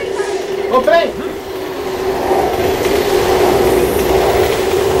 Ô, trem!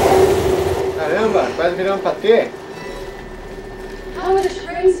 Caramba, quase virando patê. How are the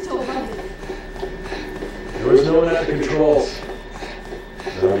trains still running? There was no one at the controls.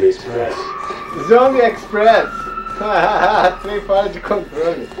 Zombie Express. Zombie Express! Trem fora de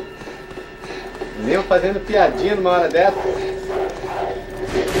controle. Mesmo fazendo piadinha numa hora dessa.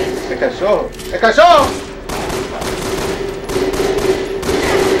 É cachorro? É cachorro!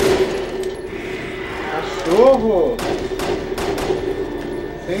 Cachorro!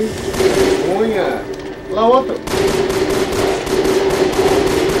 Sem vergonha! Lá outro!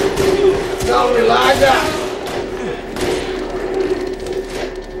 Não me larga!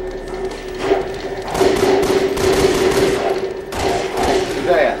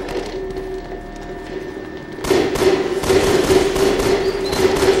 Já é.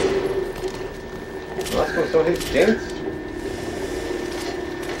 Nossa, como são resistentes.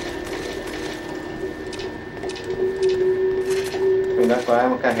 Andar com a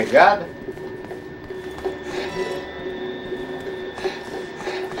arma carregada.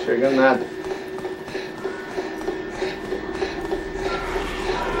 Não enxergando nada.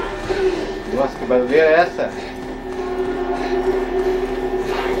 Nossa, que barulheira é essa?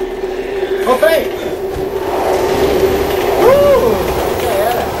 Ô, trem! Já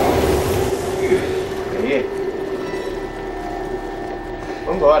era! Aí.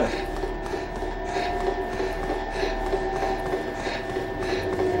 Vambora.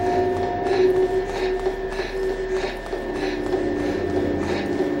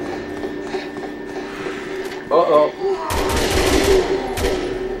 Oh, oh.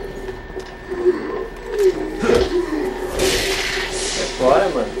 Sai fora,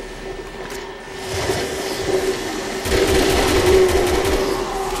 mano.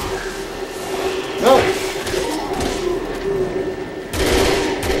 Não!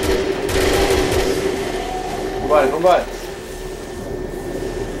 Vambora, vambora.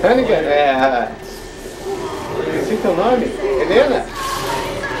 Hannigan, esqueci teu nome? Helena?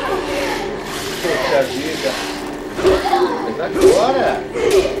 Puxa vida. Mas agora!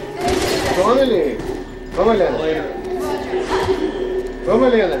 Vamos, Helena. Vamos, Helena.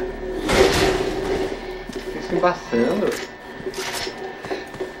 Vamos, Helena. Fica se embaçando.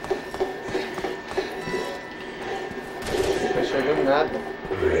 Não tô enxergando nada.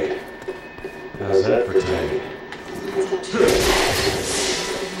 Great. How's that for timing?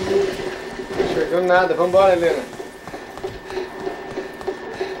 Não enxergou nada. Vambora, Helena.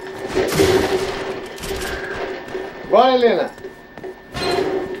 Bora, Helena.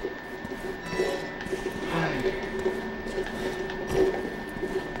 Ai.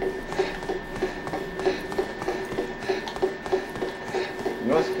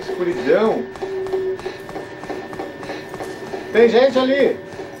 Nossa, que escuridão. Tem gente ali.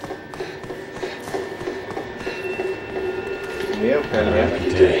 Meu caneco.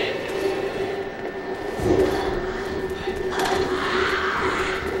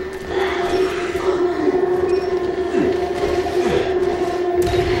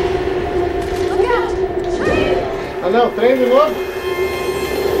 Ah não, trem de novo?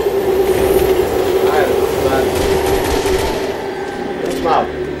 Ah, era do outro lado. Menos mal.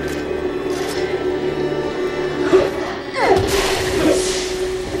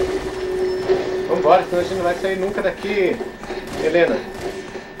 Vambora, senão a gente não vai sair nunca daqui, Helena.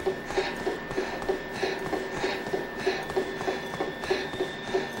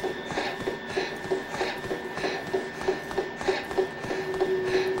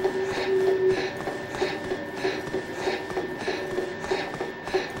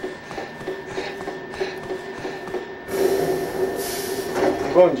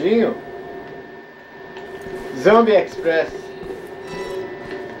 Bondinho. Zombie Express. Isso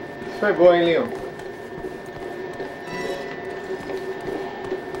foi bom, hein, Leon?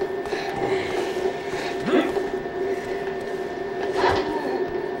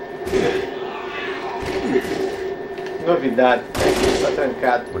 Novidade. Tá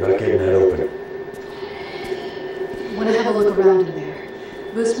trancado. We're not getting that open. Want to have a look around in there?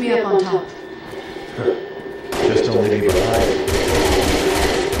 Boost me up on top. Just don't leave me behind.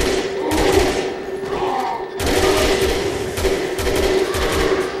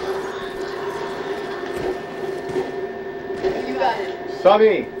 Sobe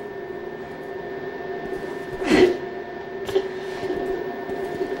aí.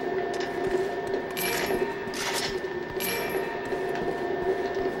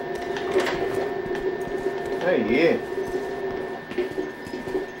 Aí.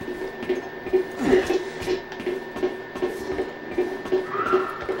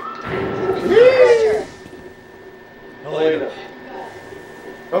 Helena.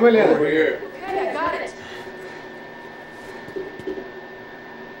 Vamos, Helena. Over here. Okay, I got it.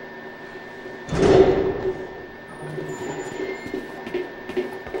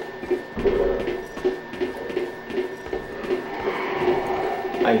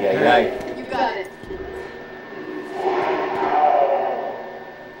 Ai, ai, ai. You got it.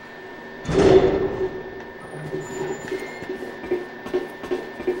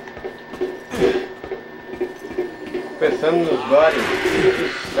 Pensando nos goles.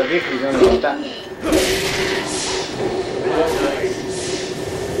 Sabia que eles iam voltar.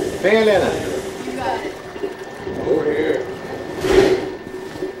 Vem, Helena. You got it. Over here.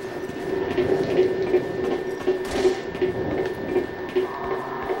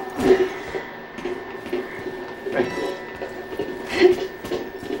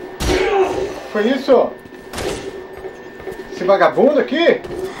 Foi isso? Esse vagabundo aqui?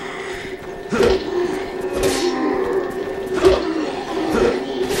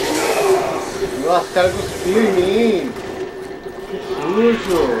 Nossa, o cara cuspiu em mim. Que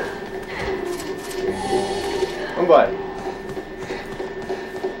sujo. Vambora.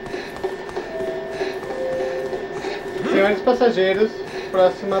 Senhores passageiros,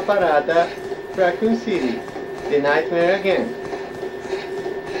 próxima parada, Raccoon City. The Nightmare Again.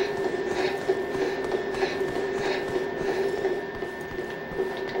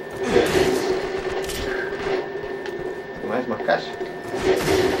 Mais uma caixa?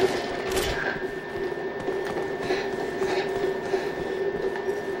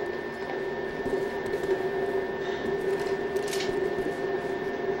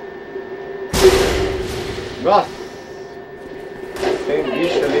 Nossa! Tem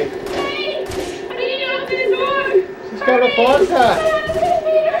bicho ali. Vocês quebram a porta!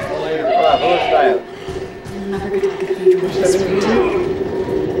 Olha lá, vamos ajudar ela. O bicho tá vindo aqui.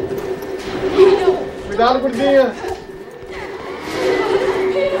 Cuidado, gordinha!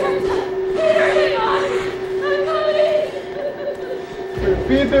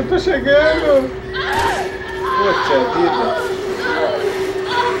 Peter, eu tô chegando! Poxa vida!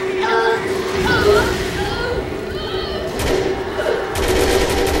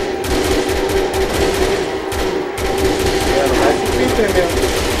 Ela vai com o Peter mesmo.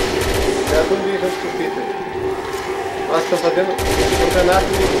 Já tô ali junto com o Peter. Nossa, estão fazendo um campeonato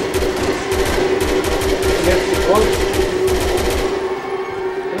de começo de conto. 5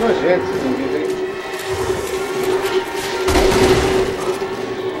 Nojento esse zumbi, hein?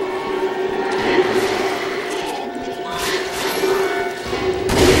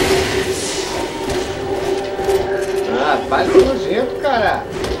 Ah, para de ser nojento, cara!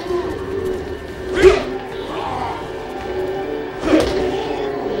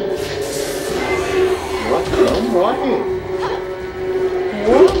 Nossa, não morre!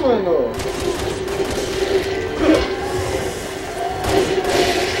 Morre, mano!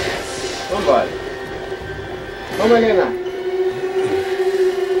 Vambora! Vamos, Helena!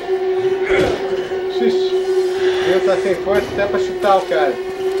 Xixi! Eu tá sem força até pra chutar o cara.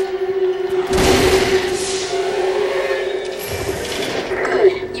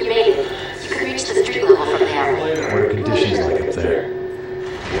 Good. You made it. You can reach to the street level from there. What are conditions like up there?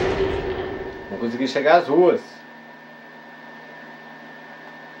 Não consegui chegar às ruas.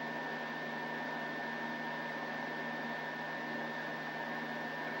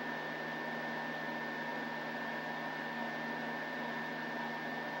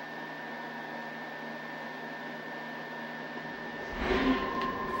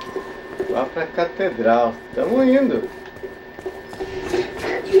 Lá pra catedral. Estamos indo.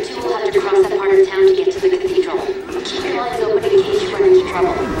 You two will have to cross that part of town to get to the cathedral. Keep your eyes open in case you run into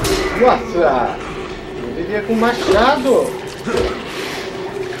trouble. Nossa! Eu viria com machado!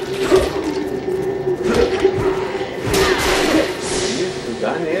 Isso,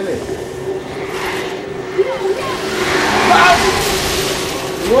 dá nele! Ah!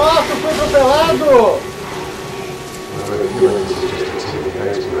 Nossa, foi atropelado!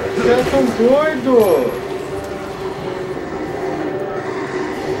 Os caras são doidos!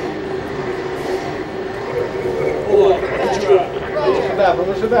 Vamos ajudar,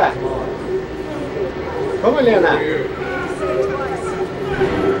 vamos ajudar! Vamos, Helena!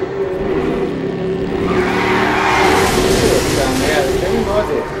 Puta merda, terminou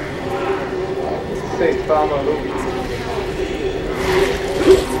dele! Sei, fala, maluco!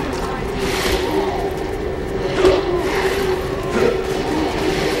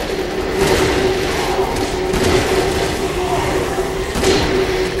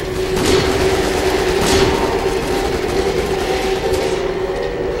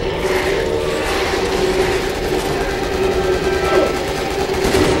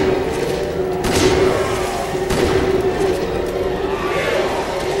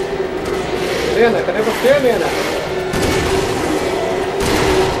 Helena, cadê você, Helena?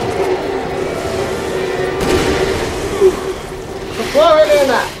 Socorro,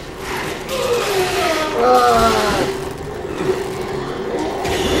 Helena! Ah!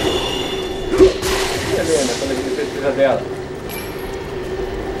 Helena, quando a gente precisa dela.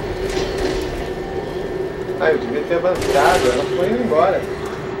 Ah, eu devia ter avançado, ela foi indo embora.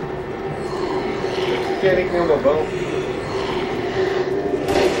 Eu fiquei ali que nem um bobão.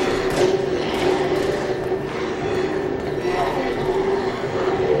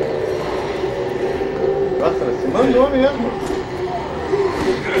 Nossa, ela se mandou mesmo.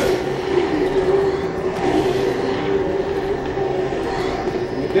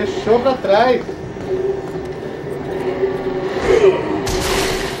 Me deixou pra trás.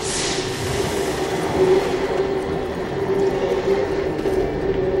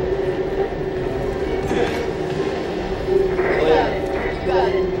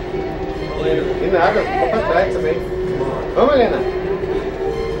 E nada, ficou pra trás também. Vamos, Helena.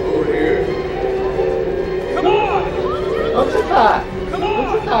 Onde você tá?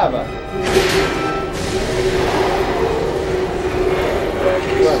 Onde você tava?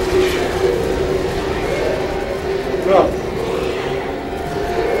 Pronto.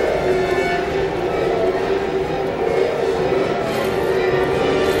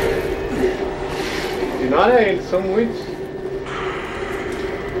 Ignora eles, são muitos.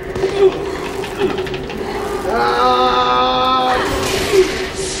 Ah!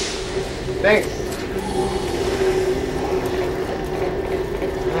 Thanks.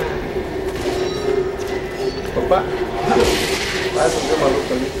 Opa! Faz um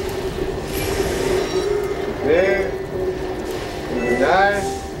maluco ali. Ver. Eliminar.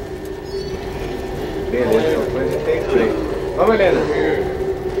 Beleza, então depois a gente tem spray. Vamos, Helena!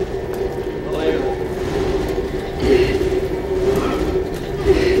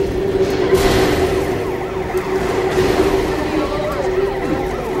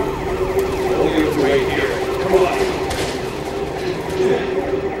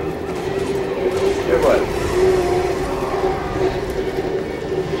 E agora?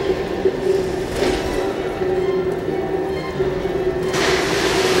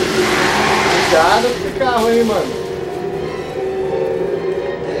 Cuidado com esse carro aí, mano.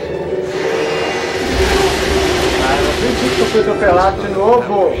 Ah, não acredito que eu fui atropelado. atropelado de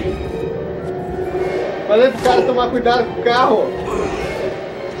novo. Falei pro cara tomar cuidado com o carro.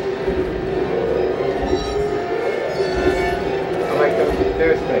 Como é que tem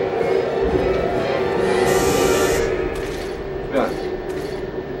esse trem? Pronto.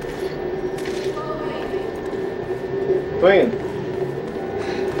 Tô indo.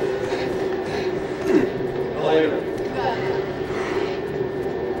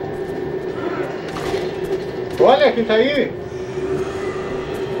 Olha quem tá aí!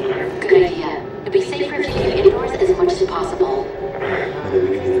 Good idea. It'd be safer if you keep indoors as much as possible. Maybe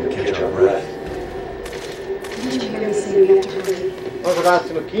we can even catch our breath. Did you hear me say we have to hurry? Vamos jogar uma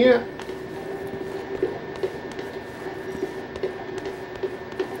sinuquinha.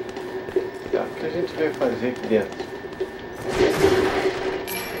 Tá, o que a gente veio fazer aqui dentro?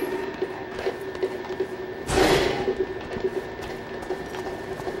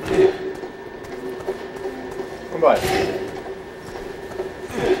 Vambora.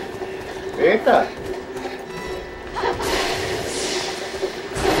 Eita!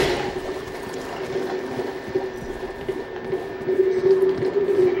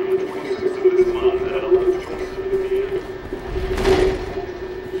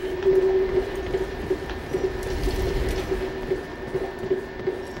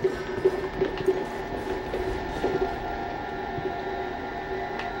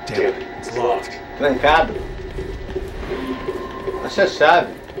 Damn it, it's locked. Trancado. Achei a chave.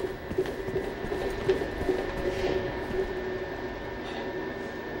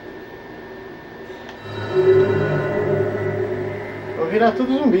 Vou virar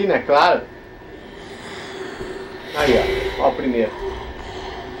tudo zumbi, né? Claro. Aí, ó. Ó o primeiro.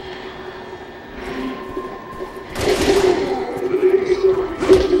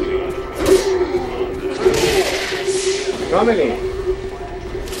 Toma, Elinho.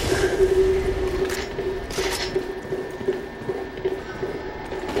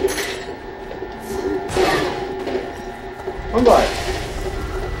 Vambora.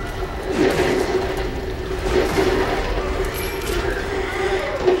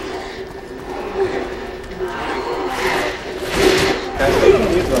 Tá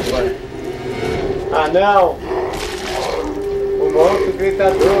bonito agora. Ah não! O monstro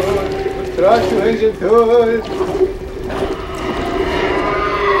gritador, o troço rangedor.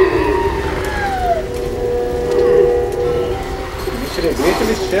 O bicho ele grita,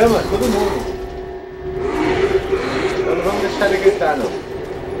 ele chama todo mundo. Então não vamos deixar ele gritar não.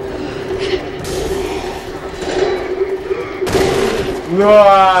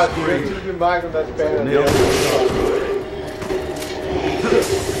 Nossa, dois tiros de magro das pernas dele.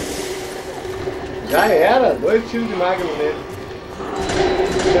 Já era, 2 tiros de magro nele.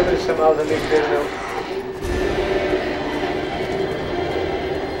 Não lembra de chamar os amigos dele não.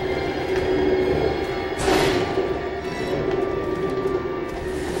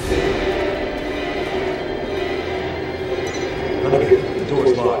 Okay, the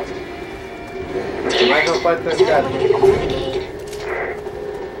door's locked. O Mike não pode trancar.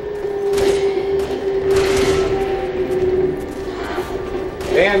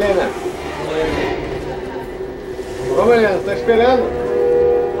 Vem, Helena. Vamos, Helena, tô esperando.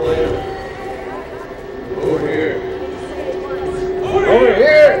 Over here. Over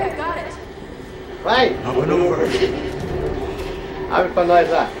here. Vai, Up and over. abre pra nós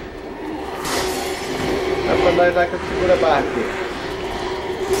lá. Abre pra nós lá que eu seguro a barra aqui.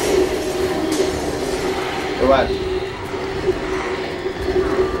 Eu acho.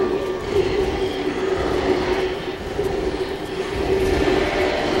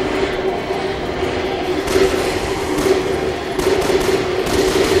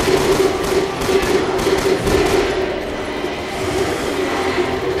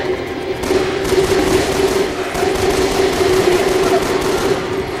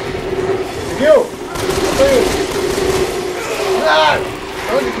 Viu? Ah!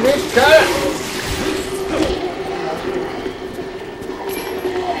 Onde que vem esse cara?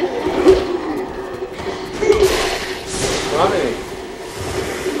 Toma, menino.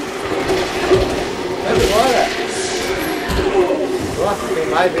 Vai embora. Nossa, tem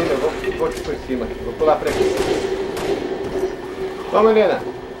mais ainda. Eu vou aqui por cima. Vou pular pra aqui. Vamos, Helena.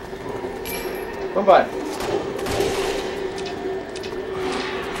 Vambora.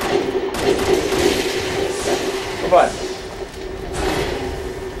 Vambora.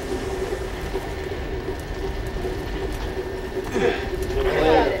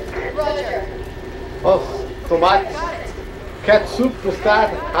 Os tomates, ketchup,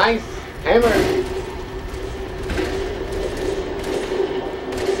 mostarda, Heinz, hammer.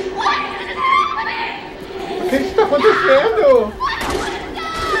 O que está acontecendo?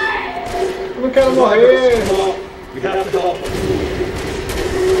 Eu não quero morrer. We have to help him.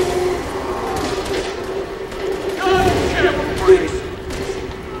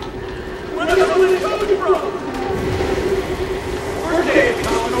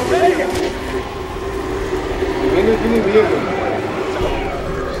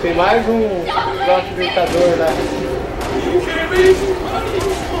 Tem mais um troço gritador lá.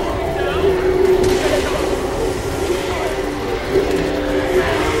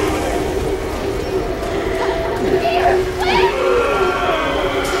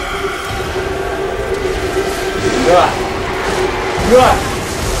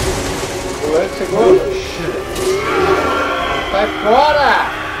 O Lance chegou. Sai fora!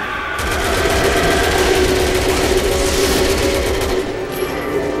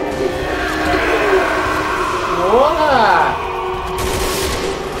 Boa!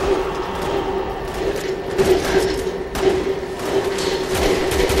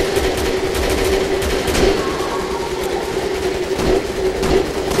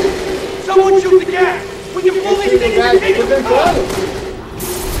 Someone shoot the gas! We can pull these things and take them tentando.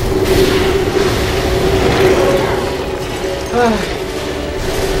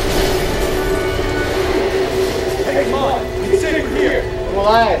 Hey, come on! It's safe here! Vamos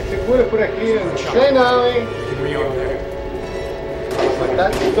lá, segura por aqui. Não sei não, hein? Tá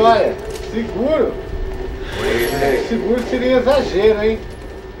de história. Seguro. Seguro seria exagero, hein?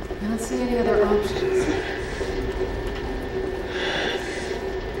 Not see any other options.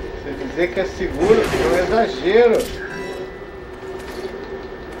 Você dizer que é seguro é um exagero.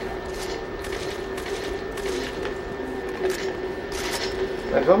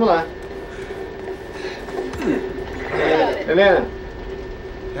 Mas vamos lá. Helena.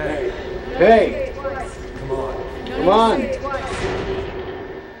 Hey. Come on.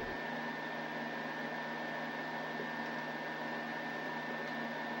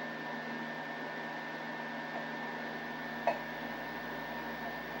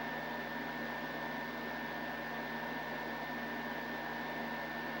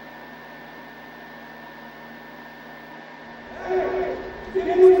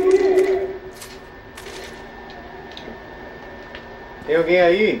 Tem alguém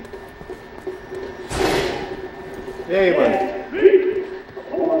aí? E aí, mano?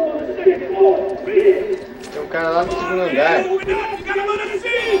 Tem um cara lá no segundo andar.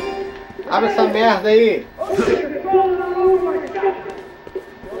 Abre essa merda aí!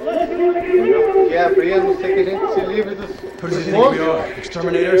 Não quer abrir, a não ser que a gente se livre dos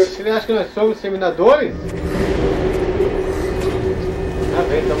monstros. Você acha que nós somos exterminadores? Ah,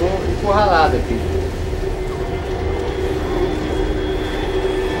 bem, estamos encurralados aqui.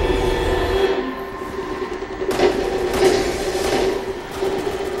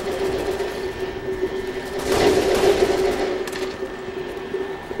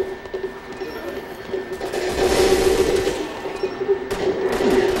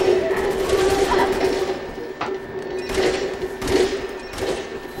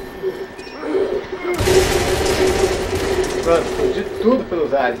 De tudo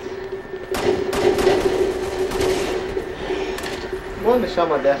pelos ares. Vamos deixar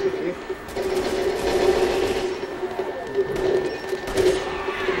uma dessa aqui.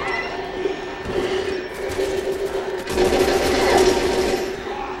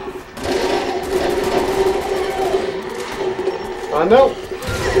 Ah, não!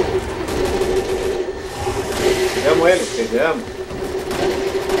 Pegamos ele, pegamos.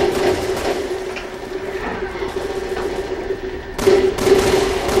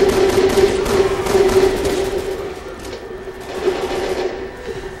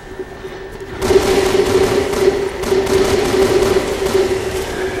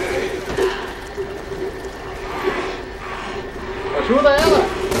 Ajuda ela!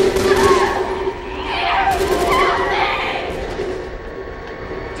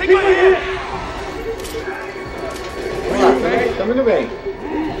 Vamos lá, estamos indo bem.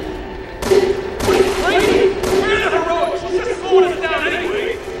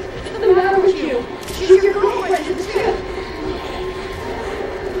 What's the matter with you? She's your girlfriend in the ship.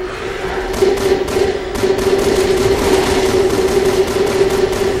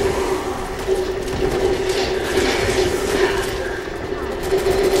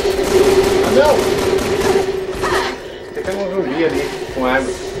 Não! Tem um zumbi ali com arma.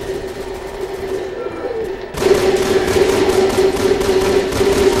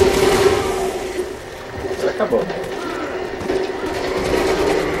 Acabou. O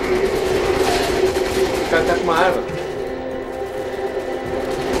cara tá com uma arma.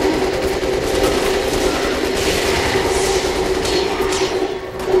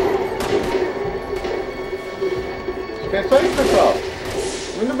 Pensou isso, pessoal?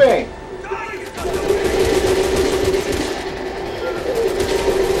 Muito bem.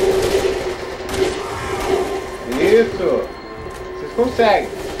 Isso! Vocês conseguem!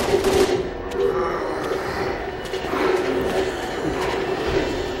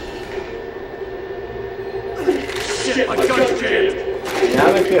 Shit, my gun's jammed!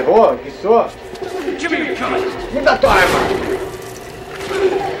 Nada Me ferrou, que sou. Me dá tua arma.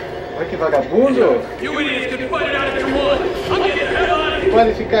 Olha que vagabundo.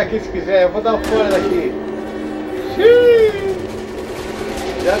 Pode ficar aqui se quiser, eu vou dar o fora daqui. Xiii.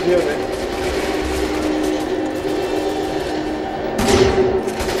 Já viu, né?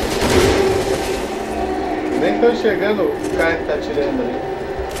 Nem tô enxergando o cara que tá atirando ali.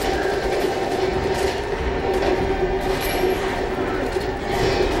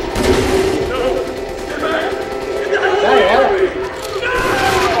 Já era.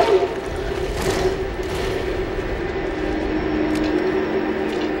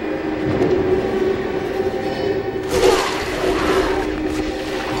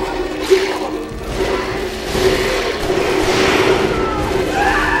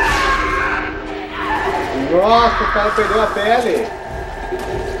 Nossa, o cara perdeu a pele.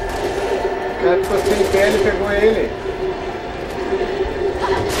 O cara ficou sem pele e pegou ele.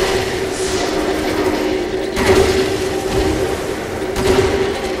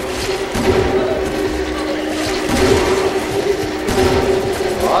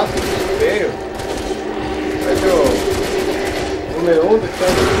 Nossa, que feio. Vai ser o número 1 do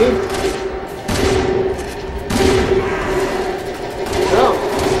Estados Unidos. Não.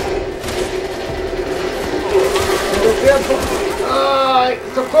 Ai,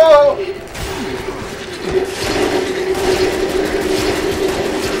 socorro!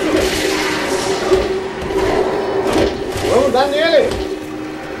 Vamos dar nele!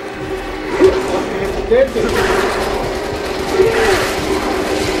 Resistente!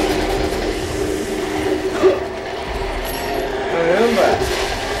 Caramba!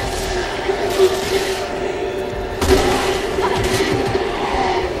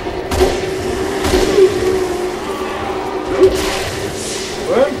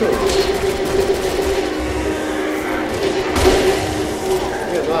 Quanto?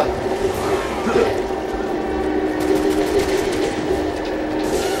 Meu Deus.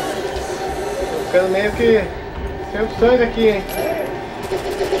 Tô ficando meio que sem opções aqui, hein?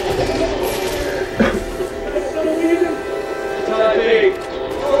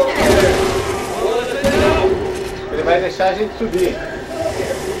 Ele vai deixar a gente subir.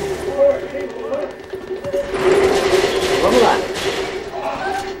 Vamos lá.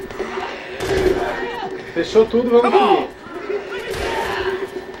 Fechou tudo, vamos subir.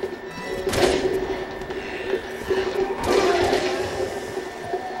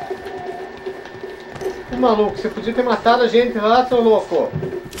 Ô maluco, você podia ter matado a gente lá, seu louco.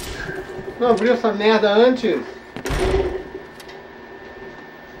 Não abriu essa merda antes.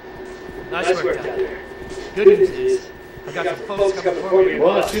 Nice work down there. Good news is, I got some folks coming for me.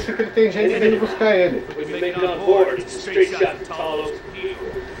 Boa notícia é que ele tem gente vindo buscar ele. When we make it on board, it's a straight shot to Talos.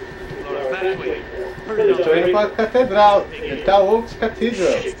 Eu tô indo pra catedral. Ele tá Oaks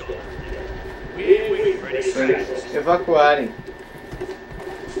Cathedral. Pra eles evacuarem.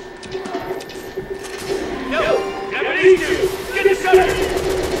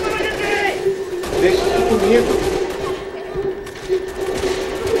 Deixa isso comigo.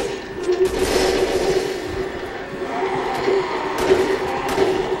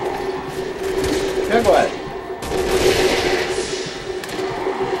 E agora?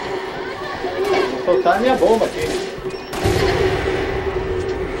 Vou soltar a minha bomba aqui.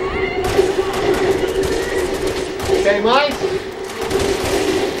 Querem mais?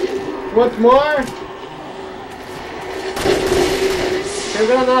 Want more? Tem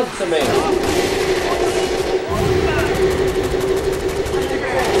granadas também.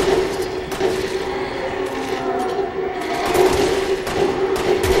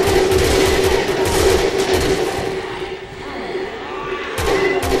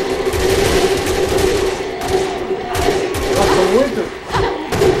 Nossa, muito?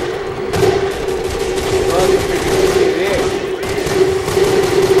 Nossa, eu ver.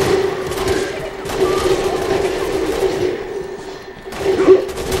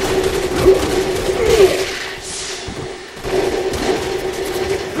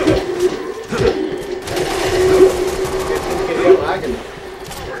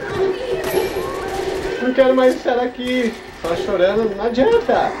 Não quero mais estar aqui, só chorando, não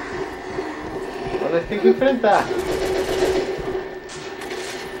adianta. Então nós temos que enfrentar.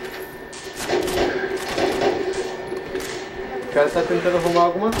 O cara está tentando arrumar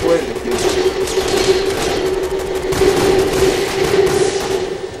alguma coisa aqui.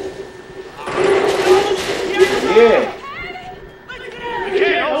 Yeah.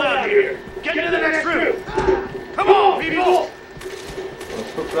 Vamos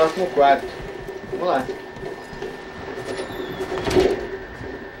pro próximo quarto. Vamos lá.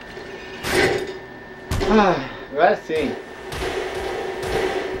 Ah, agora sim.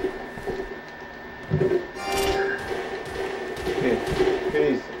 Que é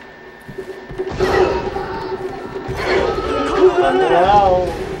isso? Ah, não!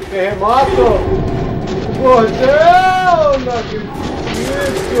 Terremoto! Gordão! Não acredito!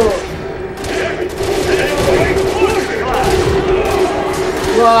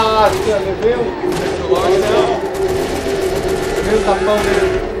 Nossa, levei um tapão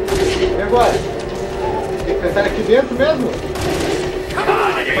nele. E agora? Tem que pensar aqui dentro mesmo?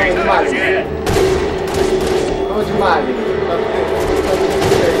 Vamos de magno. Vamos de magno.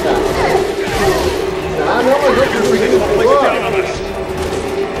 Ah, não, mas eu preciso.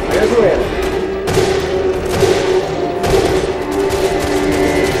 Aí é zoeira.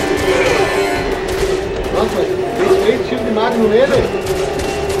 Nossa, mas tem 3 tiros de magno nele.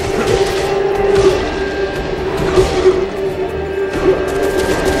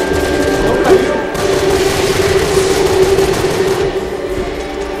 Não caiu.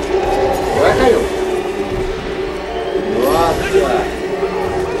 Agora caiu. Nossa.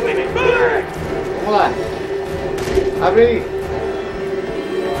 Vamos lá. Abre aí.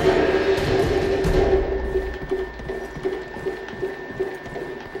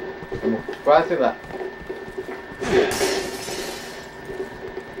 Vamos quase lá.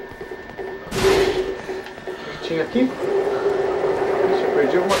 Tinha aqui? Deixa eu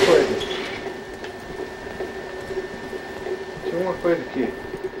perdi alguma coisa. Tinha uma coisa aqui.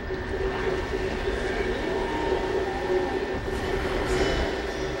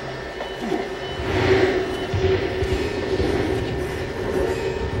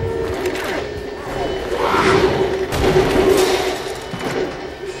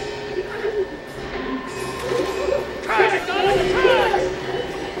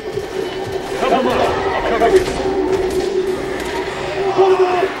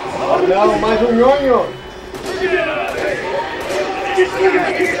 Não, mais um nhonho!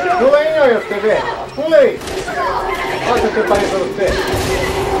 Pula aí, nhonho, pra você ver! Pula aí! Olha o que eu preparei pra você!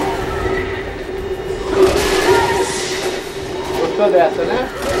 Gostou dessa, né?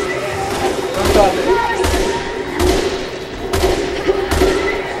 Então sobe!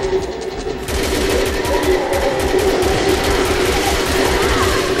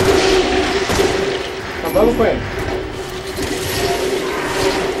 Acabamos com ele!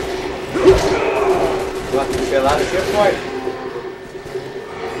 Nossa, esse pelado aqui é forte.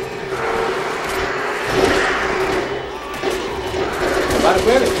 Acabaram com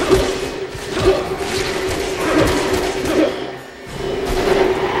ele?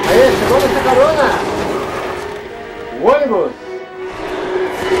 Aí, chegou nessa carona! O ônibus!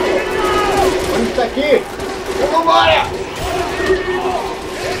 O ônibus tá aqui! Vamos embora!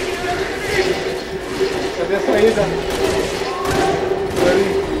 Cadê a saída? Ali.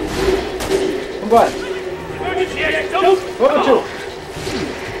 Vambora! Vamos, tio!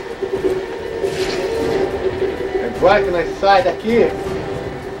 Agora que nós saímos daqui.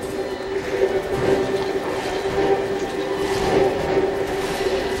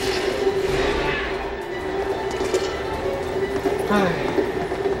 Ai.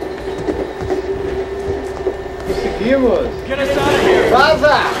 Conseguimos!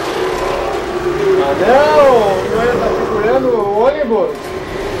 Vaza! Ah não! O Nhonho tá segurando o ônibus!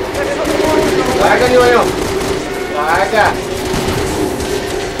 Larga, Nhonho! Larga!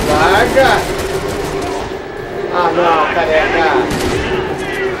 Larga! Ah não, careca!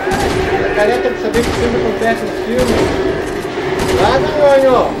 A careca de saber que sempre acontece nos filmes. Larga,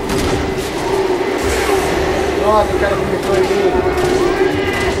 Nhonho! Nossa, o cara começou em mim.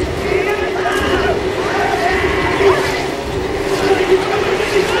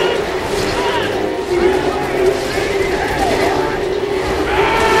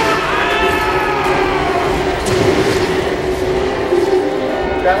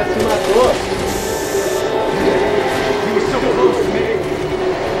 O cara se matou.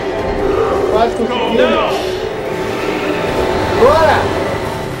 Quase conseguimos. Bora!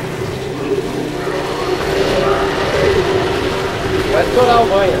 Vai estourar o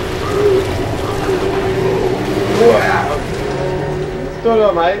banho. Não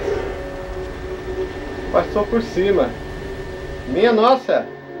estourou mais. Passou por cima. Minha nossa!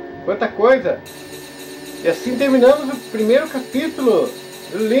 Quanta coisa! E assim terminamos o primeiro capítulo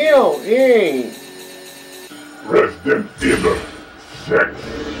do Leon em Resident Evil 6.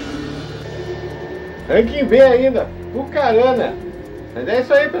 Ranking B ainda, Bucarana. Mas é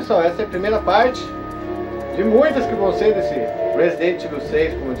isso aí, pessoal, essa é a primeira parte de muitas que vão ser desse Resident Evil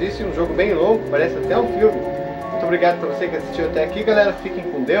 6. Como eu disse, um jogo bem longo, parece até um filme. Muito obrigado por você que assistiu até aqui, galera, fiquem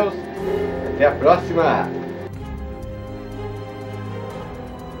com Deus, até a próxima.